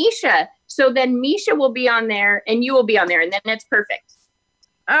for Misha. So then Misha will be on there and you will be on there, and then it's perfect.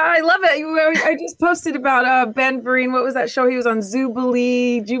 I love it. I just posted about Ben Vereen. What was that show? He was on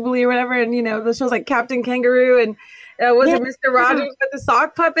Jubilee or whatever. And, the show's like Captain Kangaroo and was it Mr. Rogers with the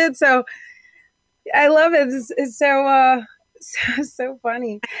sock puppet? So I love it. It's so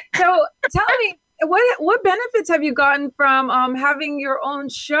funny. So tell me, what benefits have you gotten from having your own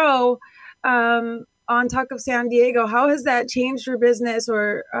show on Talk of San Diego? How has that changed your business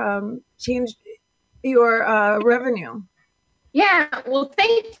or changed your revenue? Yeah, well,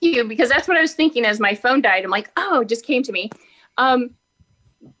 thank you, because that's what I was thinking as my phone died. I'm like, oh, it just came to me. I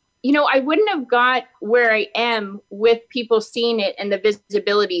wouldn't have got where I am with people seeing it and the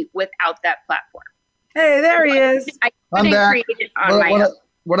visibility without that platform. Hey, there he is. I I'm back. create it on my own.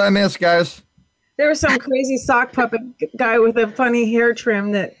 What I missed, guys? There was some crazy sock puppet guy with a funny hair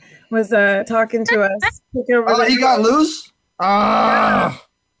trim that was talking to us. Oh, he got loose? What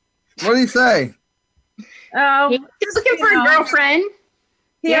did he say? He's looking for a girlfriend.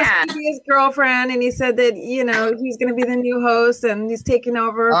 He asked me to be his girlfriend, and he said that he's going to be the new host and he's taking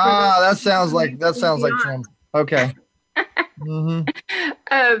over. That sounds like Trim. Okay.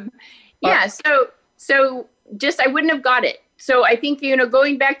 Yeah. So just I wouldn't have got it. So I think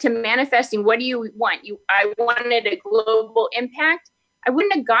going back to manifesting, what do you want? I wanted a global impact. I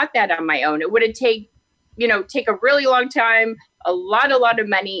wouldn't have got that on my own. It would have take a really long time, a lot of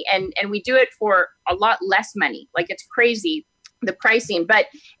money, and we do it for a lot less money. Like, it's crazy, the pricing, but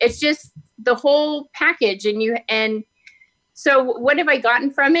it's just the whole package. And so what have I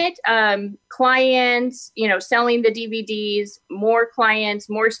gotten from it? Clients, selling the DVDs, more clients,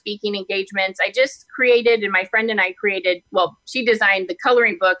 more speaking engagements. I just created, and my friend and I created, she designed the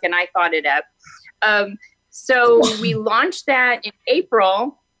coloring book and I thought it up. So we launched that in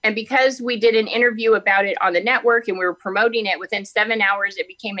April. And because we did an interview about it on the network and we were promoting it, within 7 hours, it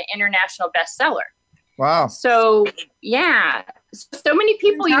became an international bestseller. Wow. So, yeah. So many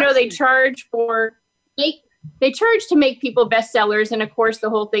people, they charge they charge to make people bestsellers. And of course,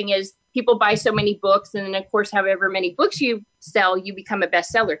 the whole thing is people buy so many books. And then, of course, however many books you sell, you become a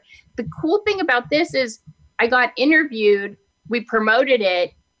bestseller. The cool thing about this is I got interviewed, we promoted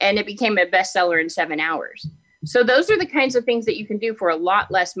it, and it became a bestseller in 7 hours. So those are the kinds of things that you can do for a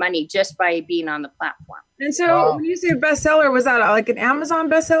lot less money just by being on the platform. And so when you say bestseller, was that like an Amazon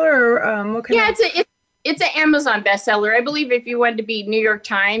bestseller or what kind of? Yeah, it's an Amazon bestseller. I believe if you wanted to be New York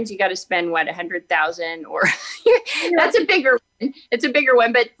Times, you got to spend $100,000 or that's a bigger one. It's a bigger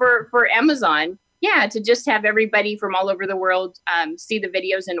one. But for Amazon, to just have everybody from all over the world see the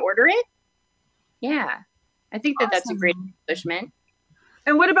videos and order it. Yeah, I think that's a great accomplishment.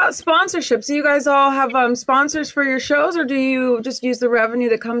 And what about sponsorships? Do you guys all have sponsors for your shows, or do you just use the revenue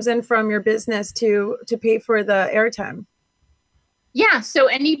that comes in from your business to pay for the airtime? Yeah, so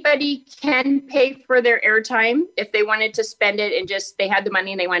anybody can pay for their airtime if they wanted to spend it and they had the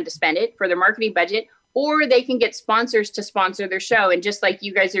money and they wanted to spend it for their marketing budget, or they can get sponsors to sponsor their show. And just like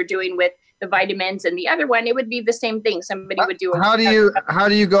you guys are doing with the vitamins, and the other one, it would be the same thing. Somebody would do. How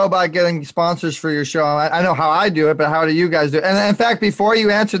do you go about getting sponsors for your show? I know how I do it, but how do you guys do it? And in fact, before you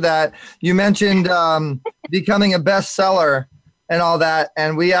answered that, you mentioned becoming a bestseller and all that,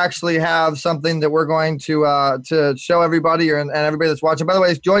 and we actually have something that we're going to show everybody and everybody that's watching. By the way,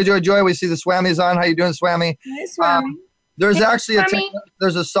 it's Joy. We see the Swammy's on. How you doing, Swammy? Nice, Swammy. There's actually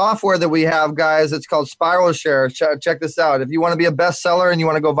there's a software that we have, guys. It's called Spiral Share. Check this out. If you want to be a bestseller and you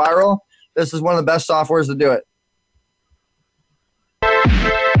want to go viral, this is one of the best softwares to do it.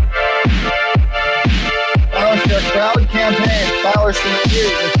 Spiral Share crowd campaign. Spiral Share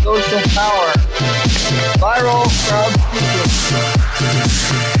use the social power. Viral crowd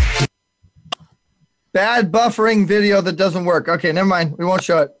speaking. Bad buffering video that doesn't work. Okay, never mind. We won't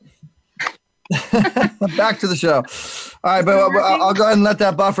show it. Back to the show. All right, but I'll go ahead and let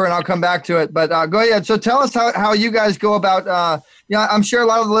that buffer, and I'll come back to it. But go ahead. So tell us how you guys go about. I'm sure a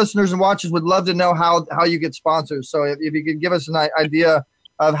lot of the listeners and watchers would love to know how you get sponsors. So if you could give us an idea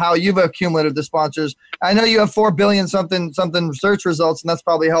of how you've accumulated the sponsors. I know you have 4 billion something search results, and that's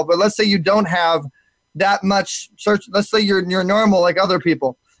probably helped. But let's say you don't have that much search. Let's say you're normal like other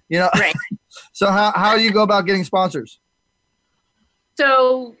people. Right. So how do you go about getting sponsors?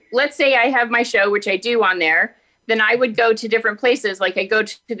 So let's say I have my show, which I do on there. Then I would go to different places. Like I go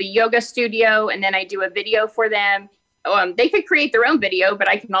to the yoga studio and then I do a video for them. They could create their own video, but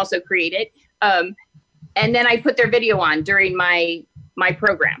I can also create it. And then I put their video on during my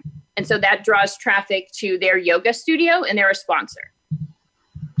program. And so that draws traffic to their yoga studio, and they're a sponsor.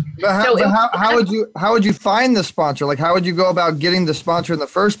 But how would you find the sponsor? Like, how would you go about getting the sponsor in the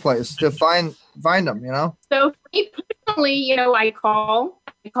first place to find them, So for me personally, I call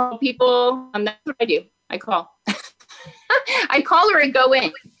people. That's what I do. I call. I call or I go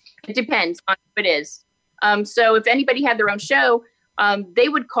in. It depends on who it is. So if anybody had their own show, they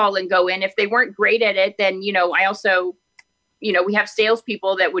would call and go in. If they weren't great at it, then, I also, we have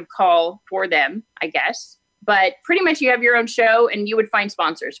salespeople that would call for them, I guess. But pretty much you have your own show and you would find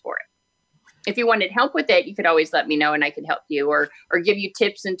sponsors for it. If you wanted help with it, you could always let me know and I could help you or give you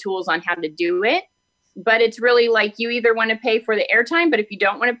tips and tools on how to do it. But it's really like you either want to pay for the airtime, but if you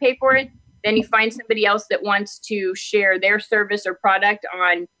don't want to pay for it, then you find somebody else that wants to share their service or product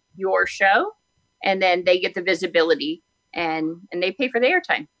on your show, and then they get the visibility and they pay for the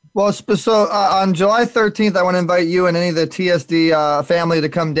airtime. Well, so on July 13th, I want to invite you and any of the TSD family to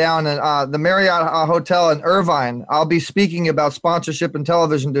come down and the Marriott Hotel in Irvine. I'll be speaking about sponsorship and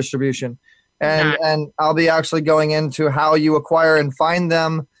television distribution, and I'll be actually going into how you acquire and find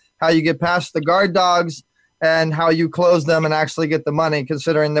them, how you get past the guard dogs, and how you close them and actually get the money,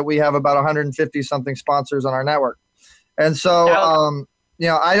 considering that we have about 150 something sponsors on our network. And so,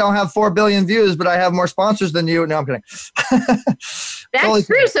 I don't have 4 billion views, but I have more sponsors than you. No, I'm kidding. That's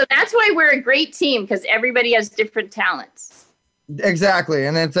true. So that's why we're a great team, because everybody has different talents. Exactly.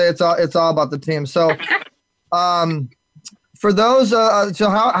 And it's all about the team. So, for those, so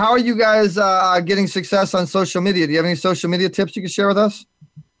how are you guys getting success on social media? Do you have any social media tips you can share with us?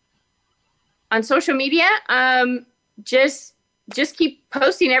 On social media, just keep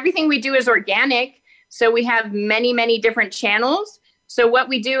posting. Everything we do is organic. So we have many, many different channels. So what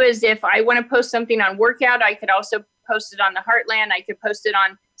we do is if I want to post something on workout, I could also post it on the Heartland. I could post it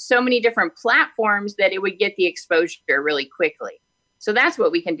on so many different platforms that it would get the exposure really quickly. So that's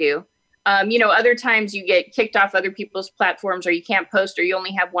what we can do. Other times you get kicked off other people's platforms, or you can't post, or you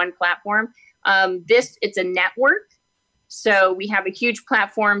only have one platform. It's a network. So we have a huge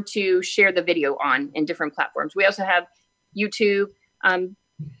platform to share the video on in different platforms. We also have YouTube,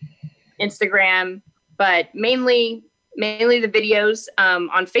 Instagram, but mainly the videos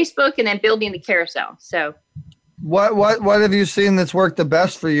on Facebook, and then building the carousel. So what have you seen that's worked the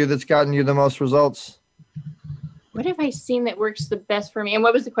best for you, that's gotten you the most results? What have I seen that works the best for me? And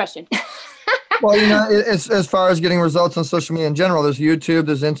what was the question? Well, as far as getting results on social media in general, there's YouTube,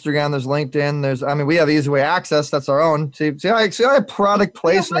 there's Instagram, there's LinkedIn, we have Easy Way Access. That's our own. See how I have product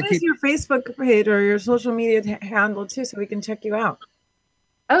placement. What is your Facebook page or your social media handle too, so we can check you out?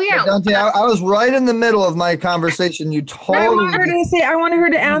 Oh yeah. Dante, I was right in the middle of my conversation. You totally. I want her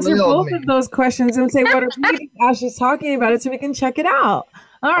to answer both of those questions and say what Ash is talking about it, so we can check it out.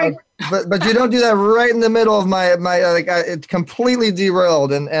 All right. But you don't do that right in the middle of my it's completely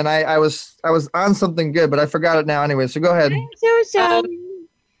derailed, and I was on something good, but I forgot it now anyway. So go ahead.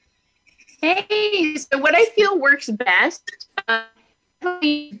 Hey, so what I feel works best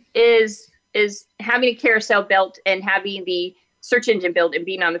is having a carousel built and having the search engine built and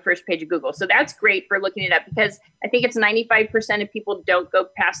being on the first page of Google. So that's great for looking it up, because I think it's 95% of people don't go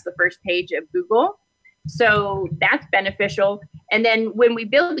past the first page of Google. So that's beneficial. And then when we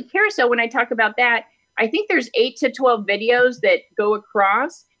build the carousel, when I talk about that, I think there's 8 to 12 videos that go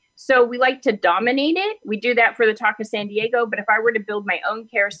across. So we like to dominate it. We do that for the Talk of San Diego. But if I were to build my own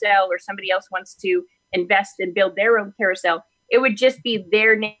carousel, or somebody else wants to invest and build their own carousel, it would just be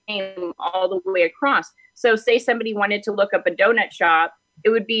their name all the way across. So say somebody wanted to look up a donut shop, it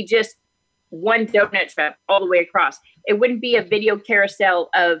would be just one donut shop all the way across. It wouldn't be a video carousel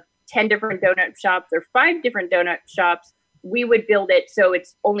of 10 different donut shops or 5 different donut shops. We would build it so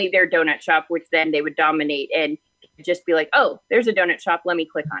it's only their donut shop, which then they would dominate and just be like, oh, there's a donut shop. Let me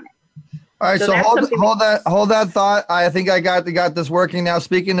click on it. All right, so hold that thought. I think I got this working now.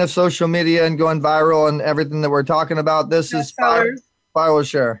 Speaking of social media and going viral and everything that we're talking about, this is Viral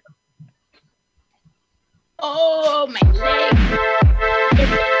Share. Oh, my leg.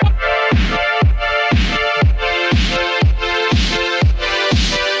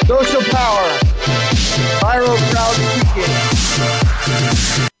 Social power. Viral crowd seeking.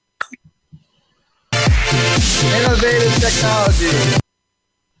 Innovative technology.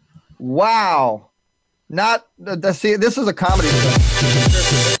 Wow. See, this is a comedy show.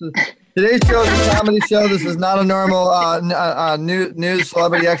 Today's show is a comedy show. This is not a normal news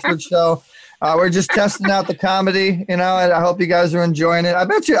celebrity expert show. We're just testing out the comedy, and I hope you guys are enjoying it. I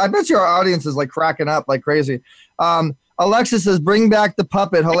bet you our audience is like cracking up like crazy. Alexa says, "Bring back the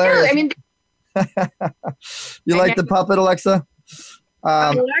puppet." Hilarious. I mean, you like the puppet, Alexa?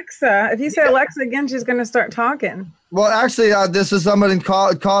 Alexa. If you say Alexa again, she's going to start talking. Well, actually, this is somebody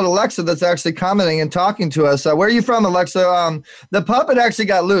called Alexa that's actually commenting and talking to us. Where are you from, Alexa? The puppet actually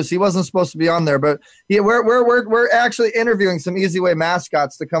got loose. He wasn't supposed to be on there, but we're actually interviewing some Easy Way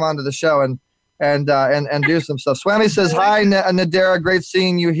mascots to come onto the show and do some stuff. Swami says, "Hi, Nadera. Great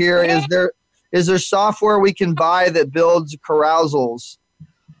seeing you here. Is there software we can buy that builds carousels?"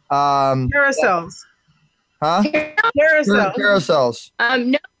 Carousels. Huh? Carousels.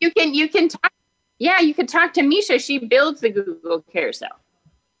 No, you can talk. Yeah, you could talk to Misha. She builds the Google carousel.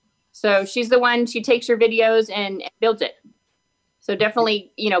 So she's the one, she takes your videos and builds it. So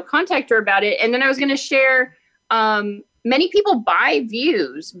definitely, contact her about it. And then I was going to share, many people buy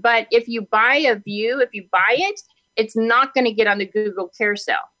views, but if you buy a view, if you buy it, it's not going to get on the Google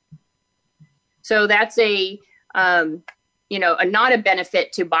carousel. So that's not a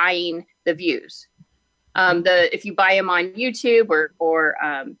benefit to buying the views. If you buy them on YouTube or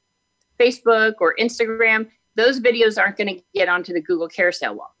Facebook or Instagram, those videos aren't going to get onto the Google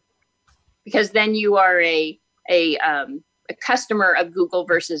carousel wall, because then you are a customer of Google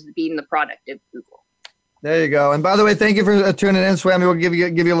versus being the product of Google. There you go. And by the way, thank you for tuning in, Swami. We'll give you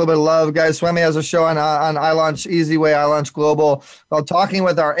a little bit of love, guys. Swami has a show on iLaunch Easy Way, iLaunch Global, called Talking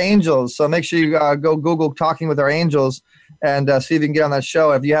with Our Angels. So make sure you go Google Talking with Our Angels and see if you can get on that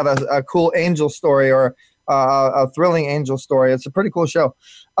show. If you have a cool angel story or a thrilling angel story, it's a pretty cool show.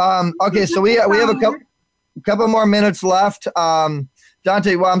 Okay, so we have a couple more minutes left.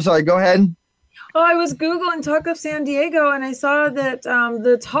 Dante, well, I'm sorry. Go ahead. Oh, I was Googling Talk of San Diego, and I saw that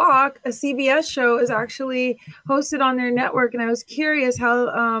the Talk, a CBS show, is actually hosted on their network. And I was curious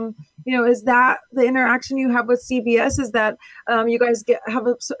how, is that the interaction you have with CBS? Is that you guys have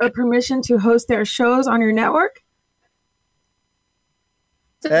a permission to host their shows on your network?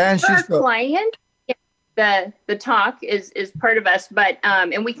 So and our client, the Talk is part of us, but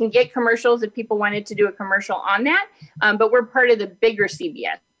and we can get commercials if people wanted to do a commercial on that. But we're part of the bigger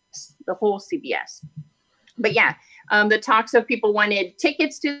CBS. The whole CBS. But yeah, the Talk, so if people wanted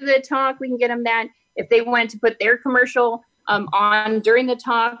tickets to the Talk, we can get them that. If they wanted to put their commercial on during the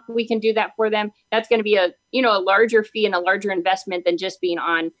Talk, we can do that for them. That's going to be a larger fee and a larger investment than just being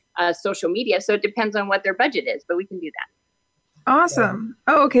on social media. So it depends on what their budget is, but we can do that. Awesome.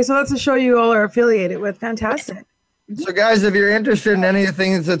 Oh, okay. So that's a show you all are affiliated with. Fantastic. So, guys, if you're interested in any of the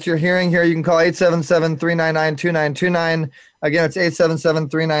things that you're hearing here, you can call 877-399-2929. Again, it's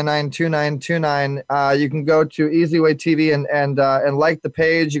 877-399-2929. You can go to Easy Way TV and like the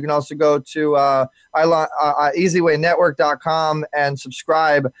page. You can also go to easywaynetwork.com and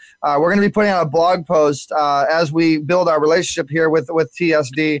subscribe. We're going to be putting out a blog post as we build our relationship here with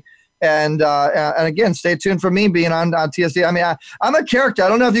TSD. And again, stay tuned for me being on TSD. I mean, I'm a character. I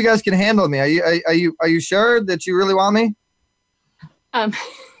don't know if you guys can handle me. Are you sure that you really want me?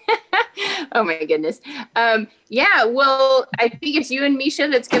 Oh my goodness. Yeah. Well, I think it's you and Misha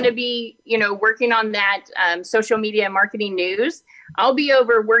that's going to be, working on that social media marketing news. I'll be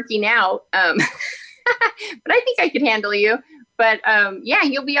over working out, but I think I could handle you. But yeah,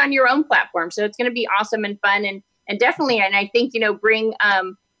 you'll be on your own platform, so it's going to be awesome and fun and definitely. And I think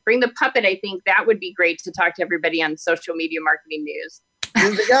bring the puppet. I think that would be great to talk to everybody on social media marketing news.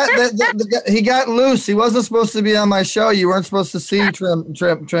 He got loose. He wasn't supposed to be on my show. You weren't supposed to see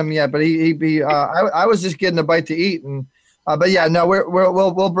Trim yet, but I was just getting a bite to eat, and but yeah, no,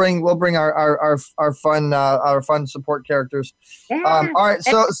 we'll bring our fun support characters. Yeah. All right,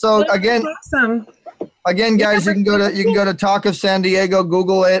 so again. Awesome. Again, guys, you can go to Talk of San Diego,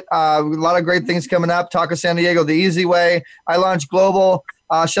 Google it. A lot of great things coming up. Talk of San Diego, the easy way. I Launch Global.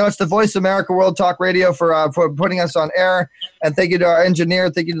 Shout out to Voice America World Talk Radio for putting us on air, and thank you to our engineer,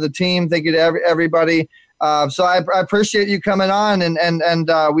 thank you to the team, thank you to everybody. So I appreciate you coming on, and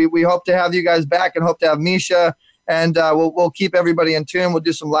we hope to have you guys back, and hope to have Misha, and we'll keep everybody in tune. We'll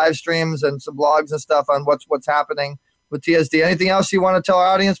do some live streams and some blogs and stuff on what's happening with TSD. Anything else you want to tell our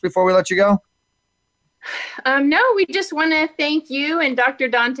audience before we let you go? No, we just want to thank you and Dr.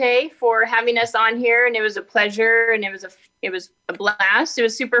 Dante for having us on here, and it was a pleasure, and it was a blast. It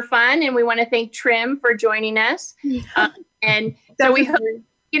was super fun, and we want to thank Trim for joining us. And so we hope,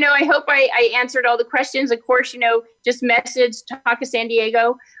 I hope I answered all the questions. Of course, just message Talk of San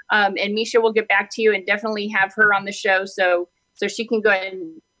Diego, and Misha will get back to you, and definitely have her on the show so she can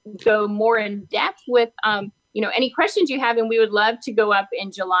go more in depth with any questions you have, and we would love to go up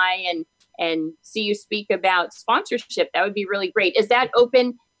in July and see you speak about sponsorship. That would be really great. Is that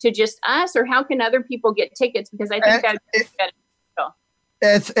open to just us, or how can other people get tickets? Because I think that would be beneficial.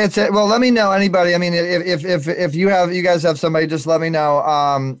 Well, let me know, anybody. I mean, if you guys have somebody, just let me know.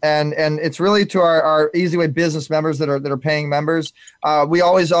 And it's really to our Easy Way business members that are paying members. We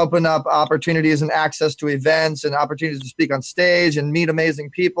always open up opportunities and access to events and opportunities to speak on stage and meet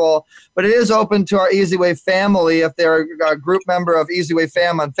amazing people. But it is open to our Easy Way family if they're a group member of Easy Way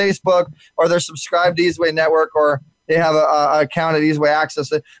Fam on Facebook, or they're subscribed to Easy Way Network, or they have an account at Easy Way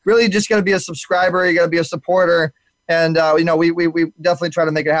Access. Really, just got to be a subscriber. You got to be a supporter. And, we definitely try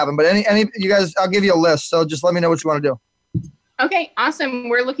to make it happen. But any you guys, I'll give you a list. So just let me know what you want to do. Okay, awesome.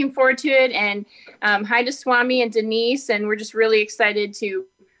 We're looking forward to it. And hi to Swami and Denise. And we're just really excited to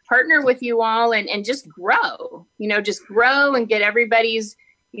partner with you all and just grow, and get everybody's,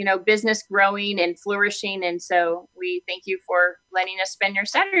 business growing and flourishing. And so we thank you for letting us spend your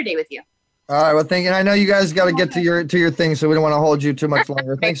Saturday with you. All right. Well, thank you. And I know you guys got to get to your thing, so we don't want to hold you too much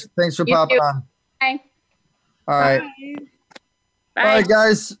longer. Thanks for popping on. Bye. All right. Bye. All right,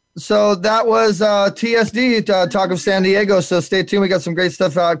 guys. So that was TSD, Talk of San Diego. So stay tuned. We got some great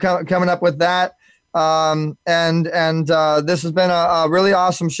stuff coming up with that. And this has been a really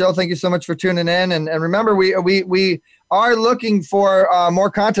awesome show. Thank you so much for tuning in. And remember, we are looking for more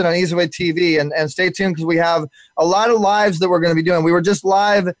content on Easy Way TV. And stay tuned, because we have a lot of lives that we're going to be doing. We were just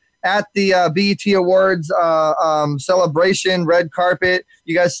live at the BET Awards celebration, red carpet.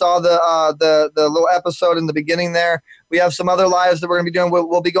 You guys saw the little episode in the beginning there. We have some other lives that we're going to be doing.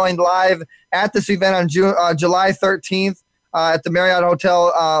 We'll be going live at this event on July 13th at the Marriott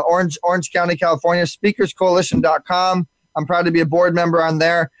Hotel, Orange County, California, speakerscoalition.com. I'm proud to be a board member on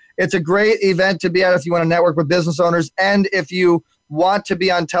there. It's a great event to be at if you want to network with business owners, and if you want to be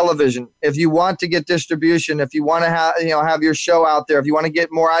on television, if you want to get distribution, if you want to have your show out there, if you want to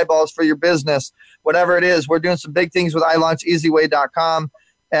get more eyeballs for your business, whatever it is, we're doing some big things with iLaunchEasyWay.com.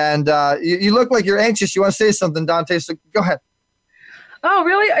 And you look like you're anxious. You want to say something, Dante, so go ahead. Oh,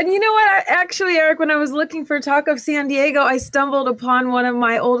 really? And you know what? Actually, Eric, when I was looking for Talk of San Diego, I stumbled upon one of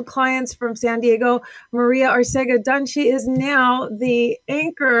my old clients from San Diego, Maria Arcega Dunn. She is now the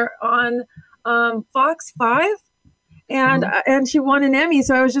anchor on Fox 5. And she won an Emmy.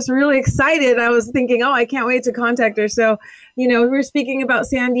 So I was just really excited. I was thinking, I can't wait to contact her. So, we were speaking about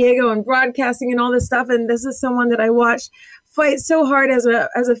San Diego and broadcasting and all this stuff. And this is someone that I watched fight so hard as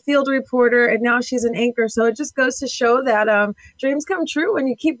a field reporter. And now she's an anchor. So it just goes to show that dreams come true when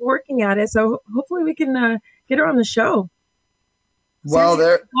you keep working at it. So hopefully we can get her on the show. Well,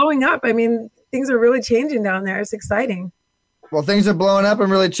 they're blowing up. I mean, things are really changing down there. It's exciting. Well, things are blowing up and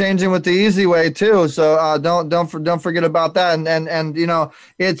really changing with the Easy Way too. So don't forget about that. And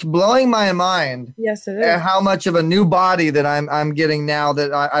it's blowing my mind. Yes, it is. How much of a new body that I'm getting now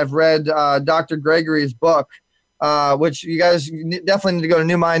that I've read Dr. Gregory's book, which you guys definitely need to go to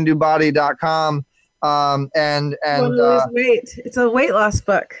newmindnewbody.com. And lose weight. It's a weight loss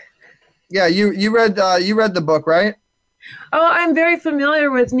book. Yeah, you read the book, right? Oh, I'm very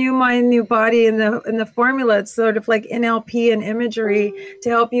familiar with New Mind, New Body and the formula. It's sort of like NLP and imagery to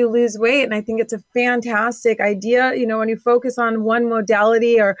help you lose weight. And I think it's a fantastic idea. When you focus on one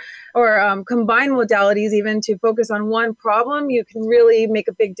modality or combine modalities even to focus on one problem, you can really make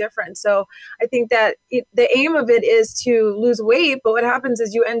a big difference. So I think that the aim of it is to lose weight. But what happens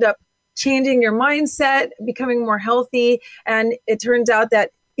is you end up changing your mindset, becoming more healthy. And it turns out that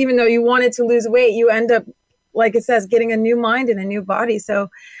even though you wanted to lose weight, you end up like it says, getting a new mind and a new body. So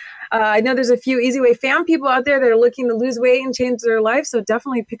I know there's a few Easy Way fan people out there that are looking to lose weight and change their life. So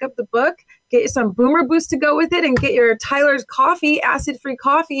definitely pick up the book, get some Boomer Boost to go with it, and get your Tyler's coffee, acid-free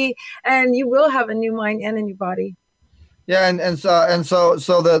coffee, and you will have a new mind and a new body. Yeah, and so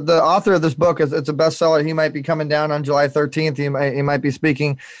the author of this book it's a bestseller. He might be coming down on July 13th. He might be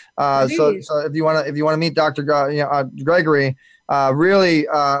speaking. So if you want to meet Dr. Gregory, really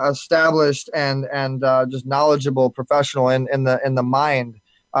established and just knowledgeable professional in the mind.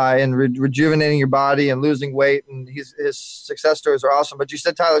 In rejuvenating your body and losing weight, and his success stories are awesome. But you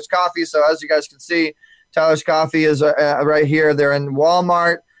said Tyler's Coffee, so as you guys can see, Tyler's Coffee is right here. They're in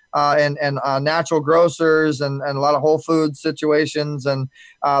Walmart and natural grocers and a lot of Whole Foods situations, and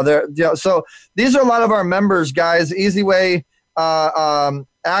so these are a lot of our members, guys. Easyway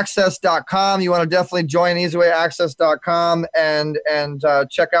access.com. You want to definitely join easywayaccess.com and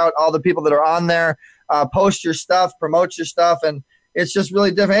check out all the people that are on there. Post your stuff, promote your stuff, and it's just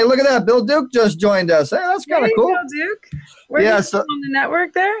really different. Hey, look at that. Bill Duke just joined us. Hey, that's kind of cool. Bill Duke. Where do you see him on the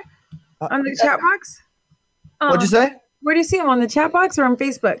network there? On the chat box? What'd you say? Where do you see him? On the chat box or on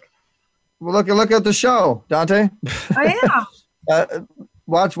Facebook? Well, look at the show, Dante. Oh, yeah.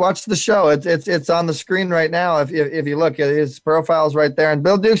 Watch the show. It's on the screen right now. If you look at his profile's right there. And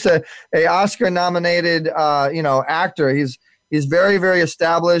Bill Duke's a Oscar nominated actor. He's very, very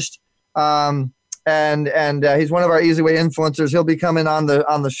established. And he's one of our Easy Way influencers. He'll be coming on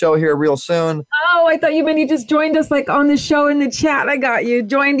the show here real soon. Oh, I thought you meant he just joined us like on the show in the chat. I got you.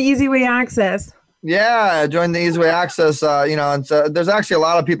 Joined Easy Way Access. Yeah, join the Easy Way Access. And so there's actually a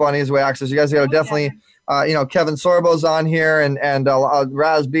lot of people on Easy Way Access. You guys got to definitely, Kevin Sorbo's on here and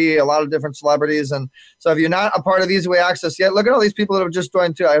Raz B, a lot of different celebrities. And so if you're not a part of Easy Way Access yet, look at all these people that have just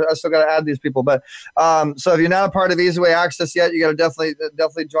joined too. I still got to add these people, but so if you're not a part of Easy Way Access yet, you got to definitely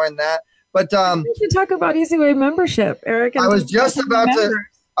join that. But we should talk about Easy Way membership, Eric. I was just about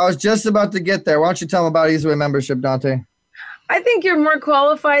to get there. Why don't you tell them about Easy Way membership, Dante? I think you're more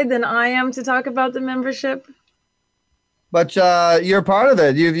qualified than I am to talk about the membership. But you're part of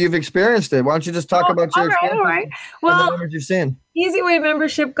it. You've experienced it. Why don't you just talk about your experience? All right. Well, the numbers you've seen. Easy Way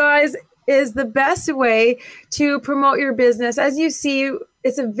membership, guys, is the best way to promote your business. As you see,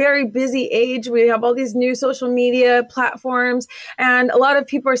 it's a very busy age. We have all these new social media platforms, and a lot of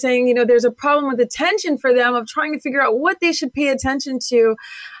people are saying, there's a problem with attention for them of trying to figure out what they should pay attention to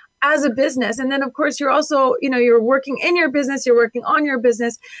as a business. And then, of course, you're also, you're working in your business, you're working on your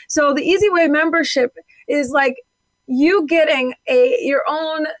business. So the Easy Way membership is like you getting your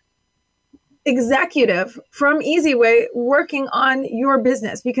own executive from Easy Way working on your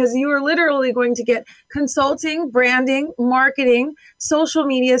business, because you are literally going to get consulting, branding, marketing, social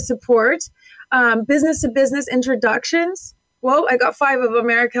media support, business to business introductions. Whoa, I got 5 of them.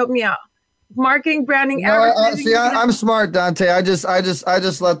 Eric, help me out. Marketing, branding, advertising. See, I'm smart, Dante. I just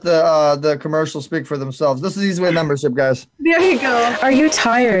let the commercials speak for themselves. This is Easy Way membership, guys. There you go. Are you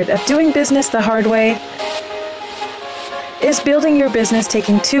tired of doing business the hard way? Is building your business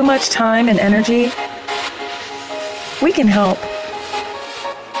taking too much time and energy? We can help.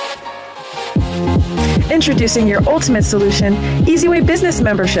 Introducing your ultimate solution, Easy Way Business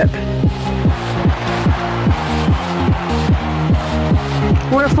Membership.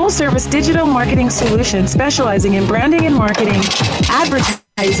 We're a full-service digital marketing solution specializing in branding and marketing,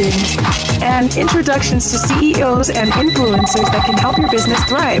 advertising, and introductions to CEOs and influencers that can help your business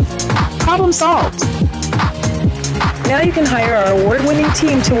thrive. Problem solved. Now you can hire our award-winning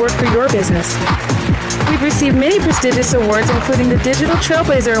team to work for your business. We've received many prestigious awards, including the Digital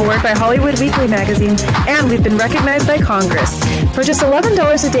Trailblazer Award by Hollywood Weekly Magazine, and we've been recognized by Congress. For just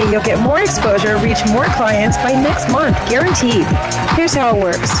 $11 a day, you'll get more exposure, reach more clients by next month, guaranteed. Here's how it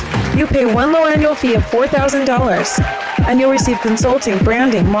works. You pay one low annual fee of $4,000. And you'll receive consulting,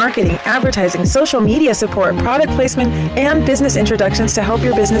 branding, marketing, advertising, social media support, product placement, and business introductions to help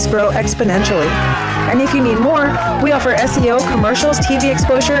your business grow exponentially. And if you need more, we offer SEO, commercials, TV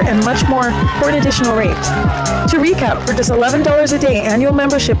exposure, and much more for an additional rate. To recap, for just $11 a day annual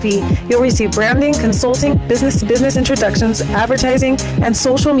membership fee, you'll receive branding, consulting, business-to-business introductions, advertising, and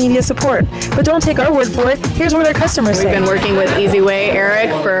social media support. But don't take our word for it. Here's what our customers say. We've been working with Easy Way, Eric,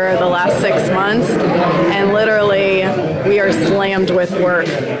 for the last 6 months, and literally we are slammed with work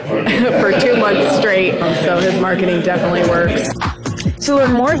for 2 months straight, so his marketing definitely works. To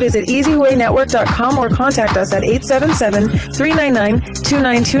learn more, visit EasyWayNetwork.com or contact us at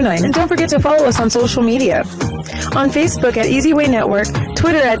 877-399-2929. And don't forget to follow us on social media. On Facebook at Easy Way Network,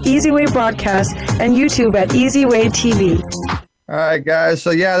 Twitter at Easy Way Broadcast, and YouTube at Easy Way TV. All right, guys. So,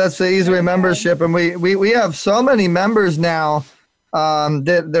 yeah, that's the Easy Way membership. And we have so many members now.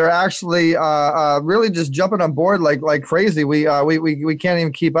 They're actually really just jumping on board like crazy. We can't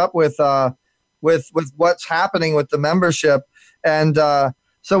even keep up with what's happening with the membership. And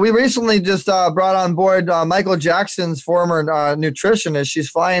so we recently just brought on board Michael Jackson's former nutritionist. She's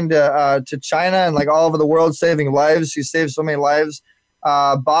flying to China and like all over the world saving lives. She saved so many lives.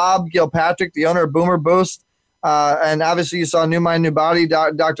 Bob Gilpatrick, the owner of Boomer Boost. And obviously you saw New Mind, New Body,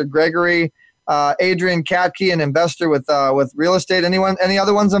 Dr. Gregory, Adrian Katke, an investor with real estate. Any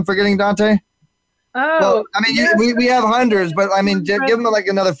other ones I'm forgetting, Dante? Oh, well, I mean, we have hundreds, but I mean, give them like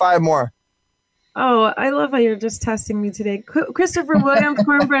another 5 more. Oh, I love how you're just testing me today. Christopher Williams,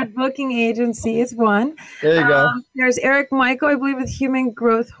 Cornbread Booking Agency is one. There you go. There's Eric Michael, I believe, with Human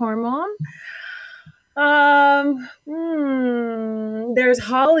Growth Hormone. There's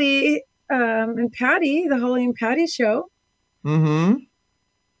Holly and Patty, the Holly and Patty Show. Mm-hmm.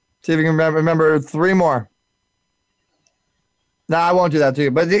 See if you can remember 3 more. No, I won't do that to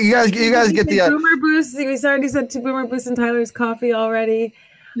you. But you guys get the Boomer Boost. We already said to Boomer Boost and Tyler's Coffee already.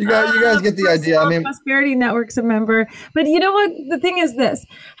 You guys get the idea. I mean, Prosperity Network's a member. But you know what? The thing is this.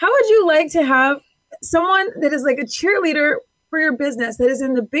 How would you like to have someone that is like a cheerleader for your business, that is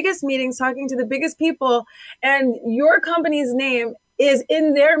in the biggest meetings, talking to the biggest people, and your company's name is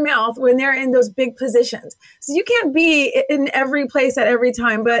in their mouth when they're in those big positions? So you can't be in every place at every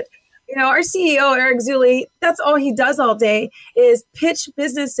time. But you know, our CEO, Eric Zuley, that's all he does all day is pitch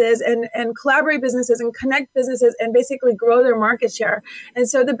businesses and collaborate businesses and connect businesses and basically grow their market share. And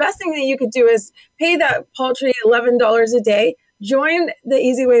so the best thing that you could do is pay that paltry $11 a day, join the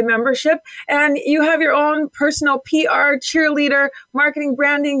Easy Way membership, and you have your own personal PR, cheerleader, marketing,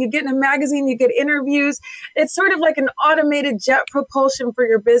 branding. You get in a magazine, you get interviews. It's sort of like an automated jet propulsion for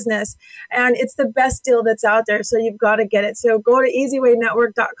your business. And it's the best deal that's out there. So you've got to get it. So go to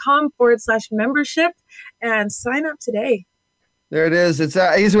easywaynetwork.com/membership and sign up today. There it is. It's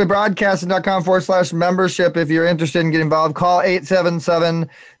easywaybroadcasting.com/membership. If you're interested in getting involved, call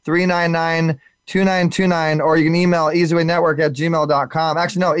 877-399-2929, or you can email easywaynetwork@gmail.com.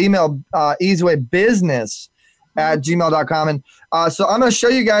 Actually, no, email easywaybusiness@gmail.com. And so I'm going to show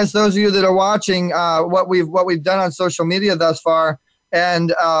you guys, those of you that are watching, what we've done on social media thus far,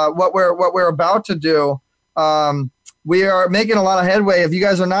 and what we're about to do. We are making a lot of headway. If you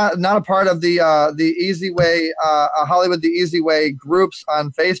guys are not a part of the Easy Way Hollywood, the Easy Way groups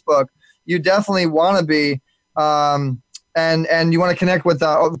on Facebook, you definitely want to be, and you want to connect with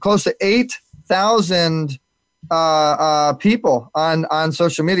close to 8,000 people on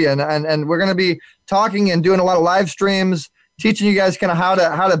social media, and we're going to be talking and doing a lot of live streams, teaching you guys kind of how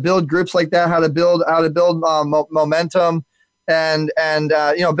to build groups like that, how to build momentum, and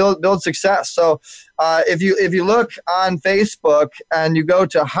build success. So if you look on Facebook and you go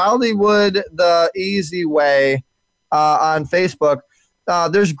to Hollywood the Easy Way on Facebook,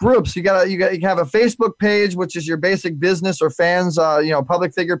 there's groups. You can have a Facebook page, which is your basic business or fans,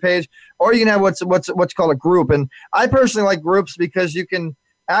 public figure page, or you can have what's called a group. And I personally like groups because you can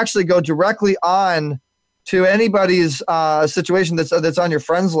actually go directly on to anybody's situation that's on your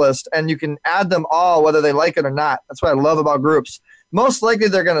friends list, and you can add them all whether they like it or not. That's what I love about groups. Most likely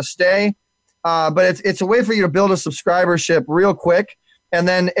they're going to stay, but it's a way for you to build a subscribership real quick, and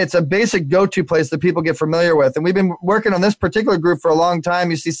then it's a basic go-to place that people get familiar with. And we've been working on this particular group for a long time.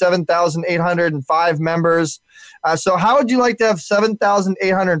 You see 7,805 members. So how would you like to have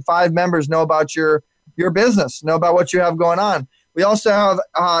 7,805 members know about your business, know about what you have going on? We also have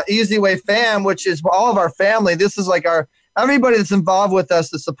Easy Way Fam, which is all of our family. This is like everybody that's involved with us,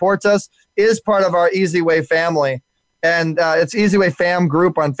 that supports us, is part of our Easy Way family. And it's Easy Way Fam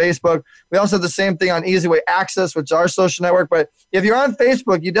group on Facebook. We also have the same thing on Easy Way Access, which is our social network. But if you're on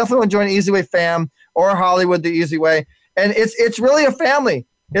Facebook, you definitely want to join Easy Way Fam or Hollywood the Easy Way. And it's really a family.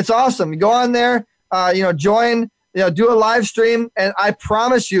 It's awesome. You go on there, join, do a live stream, and I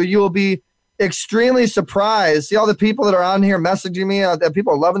promise you will be extremely surprised. See all the people that are on here messaging me.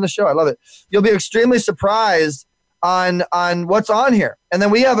 People are loving the show. I love it. You'll be extremely surprised on what's on here. And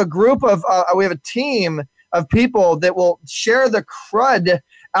then we have a group of we have a team of people that will share the crud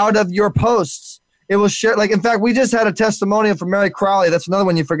out of your posts. It will share, like, in fact, we just had a testimonial from Mary Crowley. That's another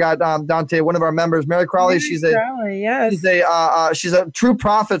one you forgot, Dante, one of our members. Mary Crowley, she's a true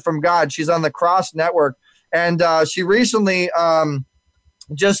prophet from God. She's on the Cross Network, and she recently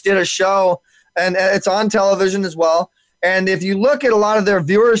just did a show, and it's on television as well. And if you look at a lot of their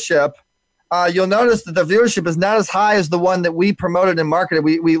viewership, you'll notice that the viewership is not as high as the one that we promoted and marketed.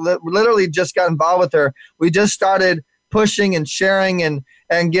 We literally just got involved with her. We just started pushing and sharing and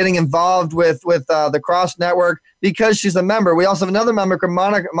getting involved with the Cross Network because she's a member. We also have another member,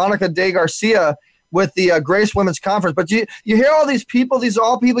 Monica De Garcia, with the Grace Women's Conference. But you hear all these people. These are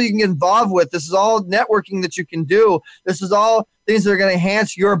all people you can get involved with. This is all networking that you can do. This is all things that are going to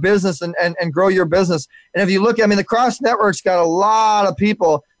enhance your business and grow your business. And if you look, I mean, the Cross Network's got a lot of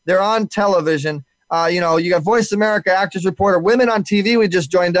people. They're on television. You got Voice America, Actors Reporter, Women on TV we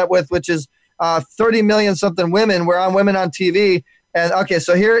just joined up with, which is 30 million something women. We're on Women on TV. And okay,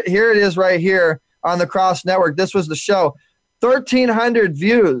 so here it is right here on the Cross Network. This was the show. 1,300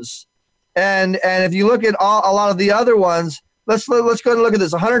 views. And if you look at a lot of the other ones, let's go and look at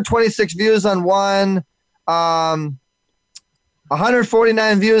this. 126 views on one,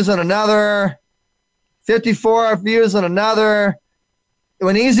 149 views on another, 54 views on another.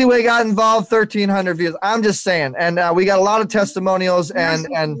 When Easy Way got involved, 1,300 views. I'm just saying, and we got a lot of testimonials and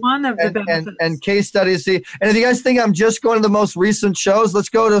case studies. See, and if you guys think I'm just going to the most recent shows, let's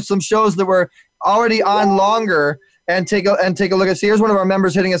go to some shows that were already on longer and take a look at. See, here's one of our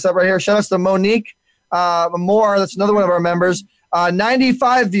members hitting us up right here. Shout out to Monique Moore. That's another one of our members.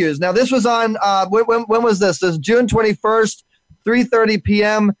 95 views. Now this was on. When was this? This is June 21st, 3:30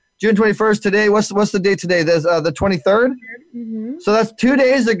 p.m. June 21st today. What's the date today? There's the 23rd. Mm-hmm. So that's 2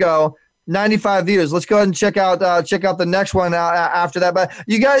 days ago. 95 views. Let's go ahead and check out the next one after that. But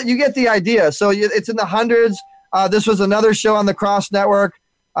you get the idea. So it's in the hundreds. This was another show on the Cross Network.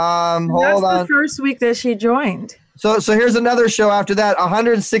 Hold on. That's the first week that she joined. So here's another show after that.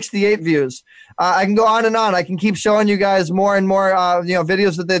 168 views. I can go on and on. I can keep showing you guys more and more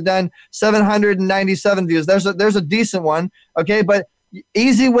videos that they've done. 797 views. There's a decent one. Okay, but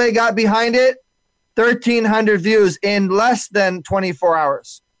Easy Way got behind it. 1,300 views in less than 24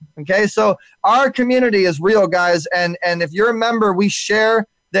 hours. Okay, so our community is real, guys, and if you're a member, we share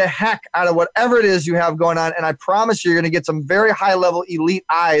the heck out of whatever it is you have going on, and I promise you're going to get some very high-level elite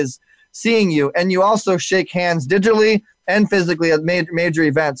eyes seeing you, and you also shake hands digitally and physically at major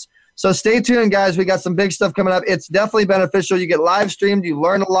events. So stay tuned, guys. We got some big stuff coming up. It's definitely beneficial. You get live streamed. You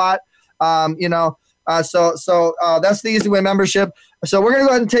learn a lot. So that's the Easy Way membership. So we're going to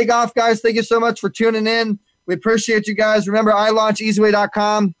go ahead and take off, guys. Thank you so much for tuning in. We appreciate you guys. Remember,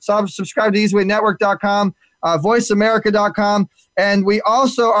 iLaunchEasyWay.com. Subscribe to EasyWayNetwork.com, VoiceAmerica.com. And we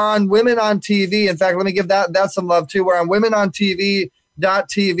also are on Women on TV. In fact, let me give that some love, too. We're on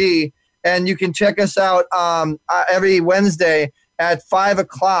WomenOnTV.tv. And you can check us out every Wednesday at 5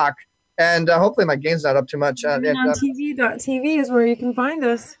 o'clock. And hopefully my gain's not up too much. WomenOnTV.tv is where you can find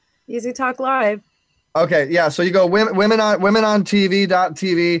us. Easy Talk Live. Okay, yeah. So you go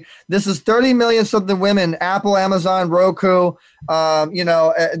WomenOnTV.tv. This is 30 million something women. Apple, Amazon, Roku.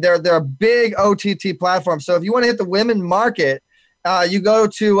 They're a big OTT platform. So if you want to hit the women market, you go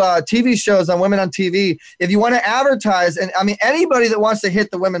to TV shows on Women on TV. If you want to advertise, and I mean anybody that wants to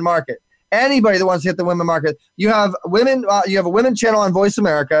hit the women market, you have women. You have a women channel on Voice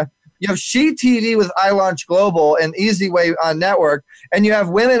America. You have She TV with iLaunch Global and Easy Way Network. And you have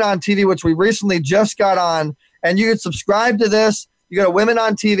Women on TV, which we recently just got on. And you can subscribe to this. You go to Women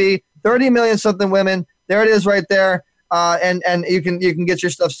on TV, 30 million something women. There it is right there. And you can get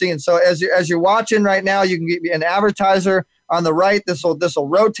your stuff seen. So as you're watching right now, you can get an advertiser on the right. This will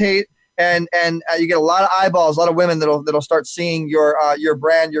rotate. And you get a lot of eyeballs, a lot of women that'll start seeing your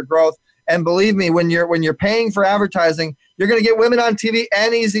brand, your growth. And believe me, when you're paying for advertising, you're going to get Women on TV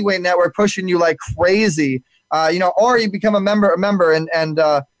and Easy Way Network pushing you like crazy. Or you become a member, and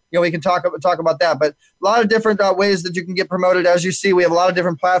we can talk about that. But a lot of different ways that you can get promoted. As you see, we have a lot of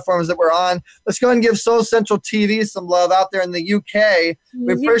different platforms that we're on. Let's go ahead and give Soul Central TV some love out there in the UK.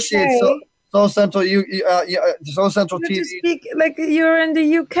 We appreciate Soul Central, Soul Central TV. To speak like you're in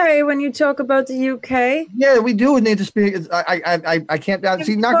the UK when you talk about the UK. Yeah, we do need to speak. I can't.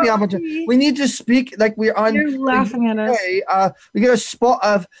 See, knock me off. We need to speak like we're on. You're laughing at us. We get a spot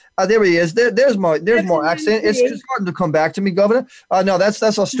of. There he is. There's more accent. It's starting to come back to me, Governor. No, that's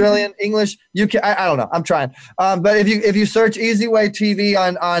Australian, English, UK. I don't know. I'm trying. But if you search Easy Way TV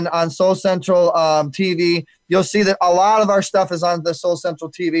on Soul Central TV, you'll see that a lot of our stuff is on the Soul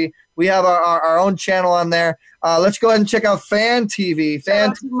Central TV. We have our own channel on there. Let's go ahead and check out Fan TV. Shout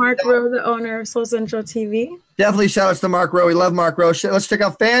out to Mark Rowe, the owner of Soul Central TV. Definitely shout outs to Mark Rowe. We love Mark Rowe. Let's check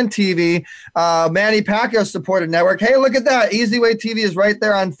out Fan TV. Manny Pacquiao supported network. Hey, look at that. Easy Way TV is right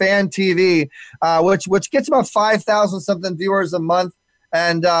there on Fan TV, which gets about 5,000 something viewers a month.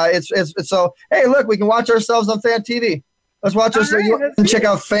 And it's so, hey, look, we can watch ourselves on Fan TV. Let's watch us and check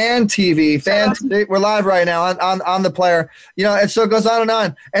out Fan TV. We're live right now on the player. And so it goes on and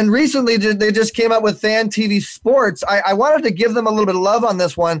on. And recently they just came up with Fan TV Sports. I wanted to give them a little bit of love on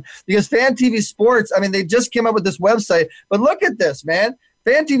this one because Fan TV Sports, I mean, they just came up with this website. But look at this, man.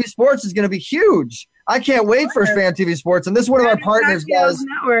 Fan TV Sports is going to be huge. I can't wait for Fan TV Sports. And this is one of our partners, guys.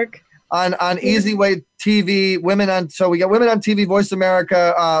 Network. on Easy Way TV, so we got Women on TV, Voice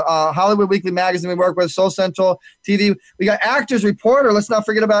America, Hollywood Weekly Magazine we work with, Soul Central TV. We got Actors Reporter. Let's not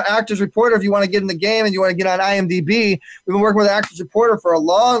forget about Actors Reporter. If you want to get in the game and you want to get on IMDb, we've been working with Actors Reporter for a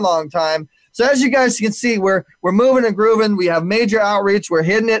long, long time. So as you guys can see, we're moving and grooving. We have major outreach. We're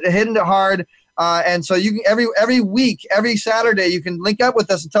hitting it hard. And so you can every week, every Saturday, you can link up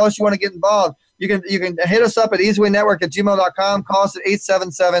with us and tell us you want to get involved. You can hit us up at easywaynetwork@gmail.com. Call us at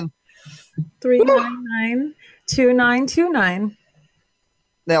 877-399-2929.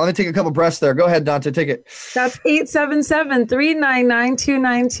 Now, let me take a couple breaths there. Go ahead, Dante. Take it. That's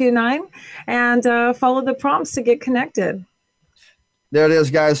 877-399-2929. And follow the prompts to get connected. There it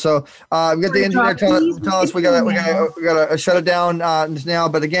is, guys. So we got the engineer tell us we gotta shut it down now.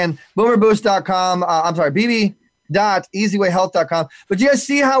 But again, boomerboost.com. bb.easywayhealth.com. But you guys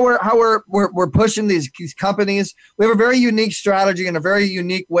see how we're pushing these companies. We have a very unique strategy and a very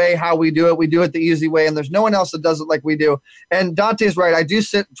unique way how we do it. We do it the easy way, and there's no one else that does it like we do. And Dante's right. I do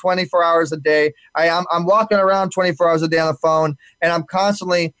sit 24 hours a day. I'm walking around 24 hours a day on the phone, and I'm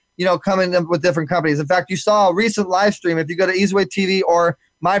constantly coming up with different companies. In fact, you saw a recent live stream. If you go to Easyway TV or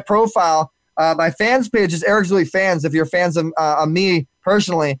my profile, my fans page is Eric Zuley Fans. If you're fans of me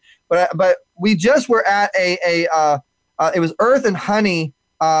personally, but we just were at it was Earth and Honey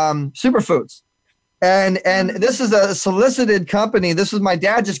Superfoods, and this is a solicited company. This was my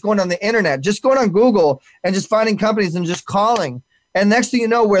dad just going on the internet, just going on Google and just finding companies and just calling. And next thing you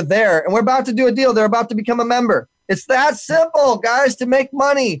know, we're there and we're about to do a deal. They're about to become a member. It's that simple, guys, to make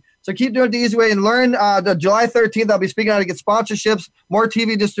money. So keep doing it the easy way and learn. The July 13th, I'll be speaking how to get sponsorships, more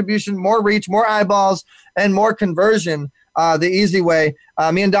TV distribution, more reach, more eyeballs, and more conversion the easy way.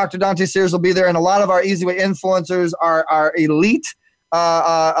 Me and Dr. Dante Sears will be there, and a lot of our Easy Way influencers are elite,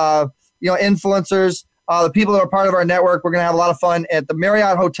 influencers. The people that are part of our network, we're going to have a lot of fun at the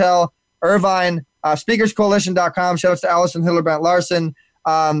Marriott Hotel, Irvine, speakerscoalition.com. Shout out to Allison Hillebrand Larson.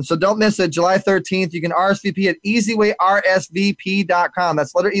 So don't miss it. July 13th. You can RSVP at easywayrsvp.com.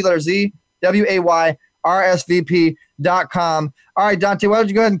 That's letter E, letter Z, WAY, RSVP.com. All right, Dante, why don't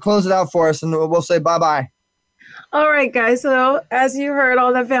you go ahead and close it out for us, and we'll say bye-bye. All right, guys. So as you heard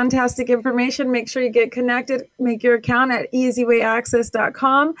all that fantastic information, make sure you get connected. Make your account at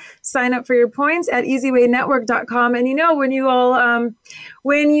easywayaccess.com. Sign up for your points at easywaynetwork.com. And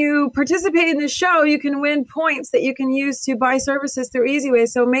when you participate in the show, you can win points that you can use to buy services through Easyway.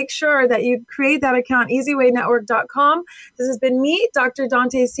 So make sure that you create that account, easywaynetwork.com. This has been me, Dr.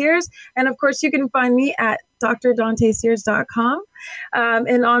 Dante Sears. And of course, you can find me at drdantesears.com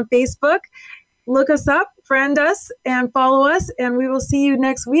and on Facebook. Look us up, friend us, and follow us, and we will see you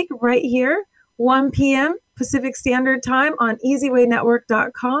next week right here, 1 p.m. Pacific Standard Time on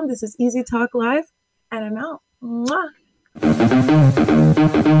easywaynetwork.com. This is Easy Talk Live, and I'm out. Mwah. All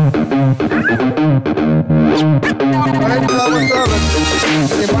right, what's up?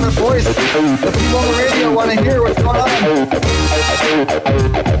 They want a voice. The people on the radio want to hear what's going on.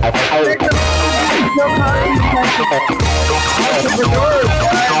 Entrepreneurs,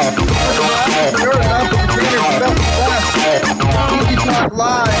 guys. Easy Talk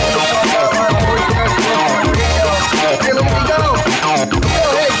Live. Hey, look at me go.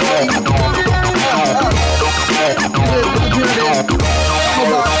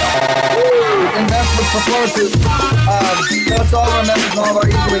 Investment proposals. That's all our members and all of our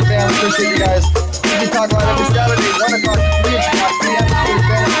Easy Way fans. Appreciate you guys. Easy Talk Live every Saturday, 1 o'clock, 3 o'clock, 3 time.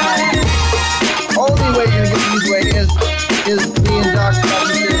 Only way you're going to get Easy Way is me and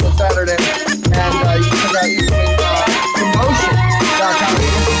Dr. here on Saturday. And you can check out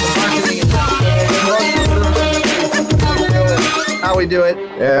easywaynetwork.com. How we do it.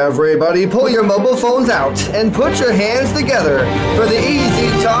 Everybody pull your mobile phones out and put your hands together for the Easy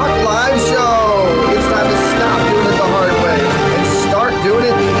Talk Live Show. It's time to stop doing it the hard way and start doing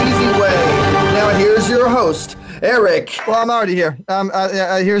it the easy way. Now here's your host, Eric. Well, I'm already here.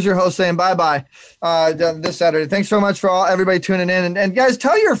 Here's your host saying bye-bye this Saturday. Thanks so much for everybody tuning in. And guys,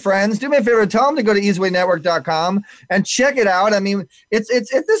 tell your friends. Do me a favor. Tell them to go to easywaynetwork.com and check it out. I mean, this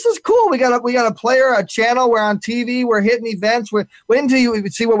is cool. We got a player, a channel. We're on TV. We're hitting events. Wait until you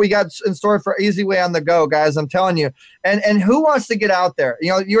see what we got in store for Easy Way on the go, guys. I'm telling you. And who wants to get out there?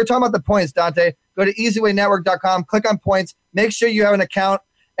 You were talking about the points, Dante. Go to easywaynetwork.com. Click on points. Make sure you have an account.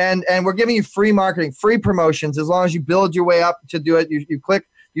 And we're giving you free marketing, free promotions, as long as you build your way up to do it. You click,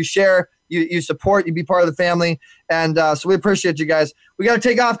 you share, you support, you be part of the family. And so we appreciate you guys. We got to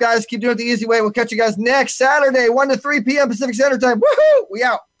take off, guys. Keep doing it the easy way. We'll catch you guys next Saturday, 1 to 3 p.m. Pacific Standard Time. Woohoo! We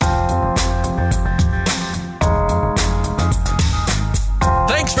out.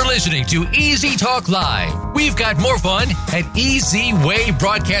 Thanks for listening to Easy Talk Live. We've got more fun at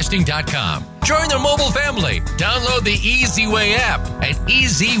EasyWayBroadcasting.com. Join the mobile family. Download the Easy Way app at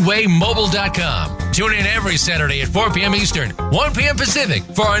EasyWayMobile.com. Tune in every Saturday at 4 p.m. Eastern, 1 p.m. Pacific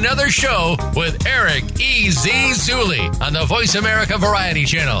for another show with Eric E.Z. Zuley on the Voice America Variety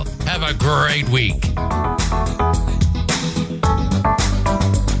Channel. Have a great week.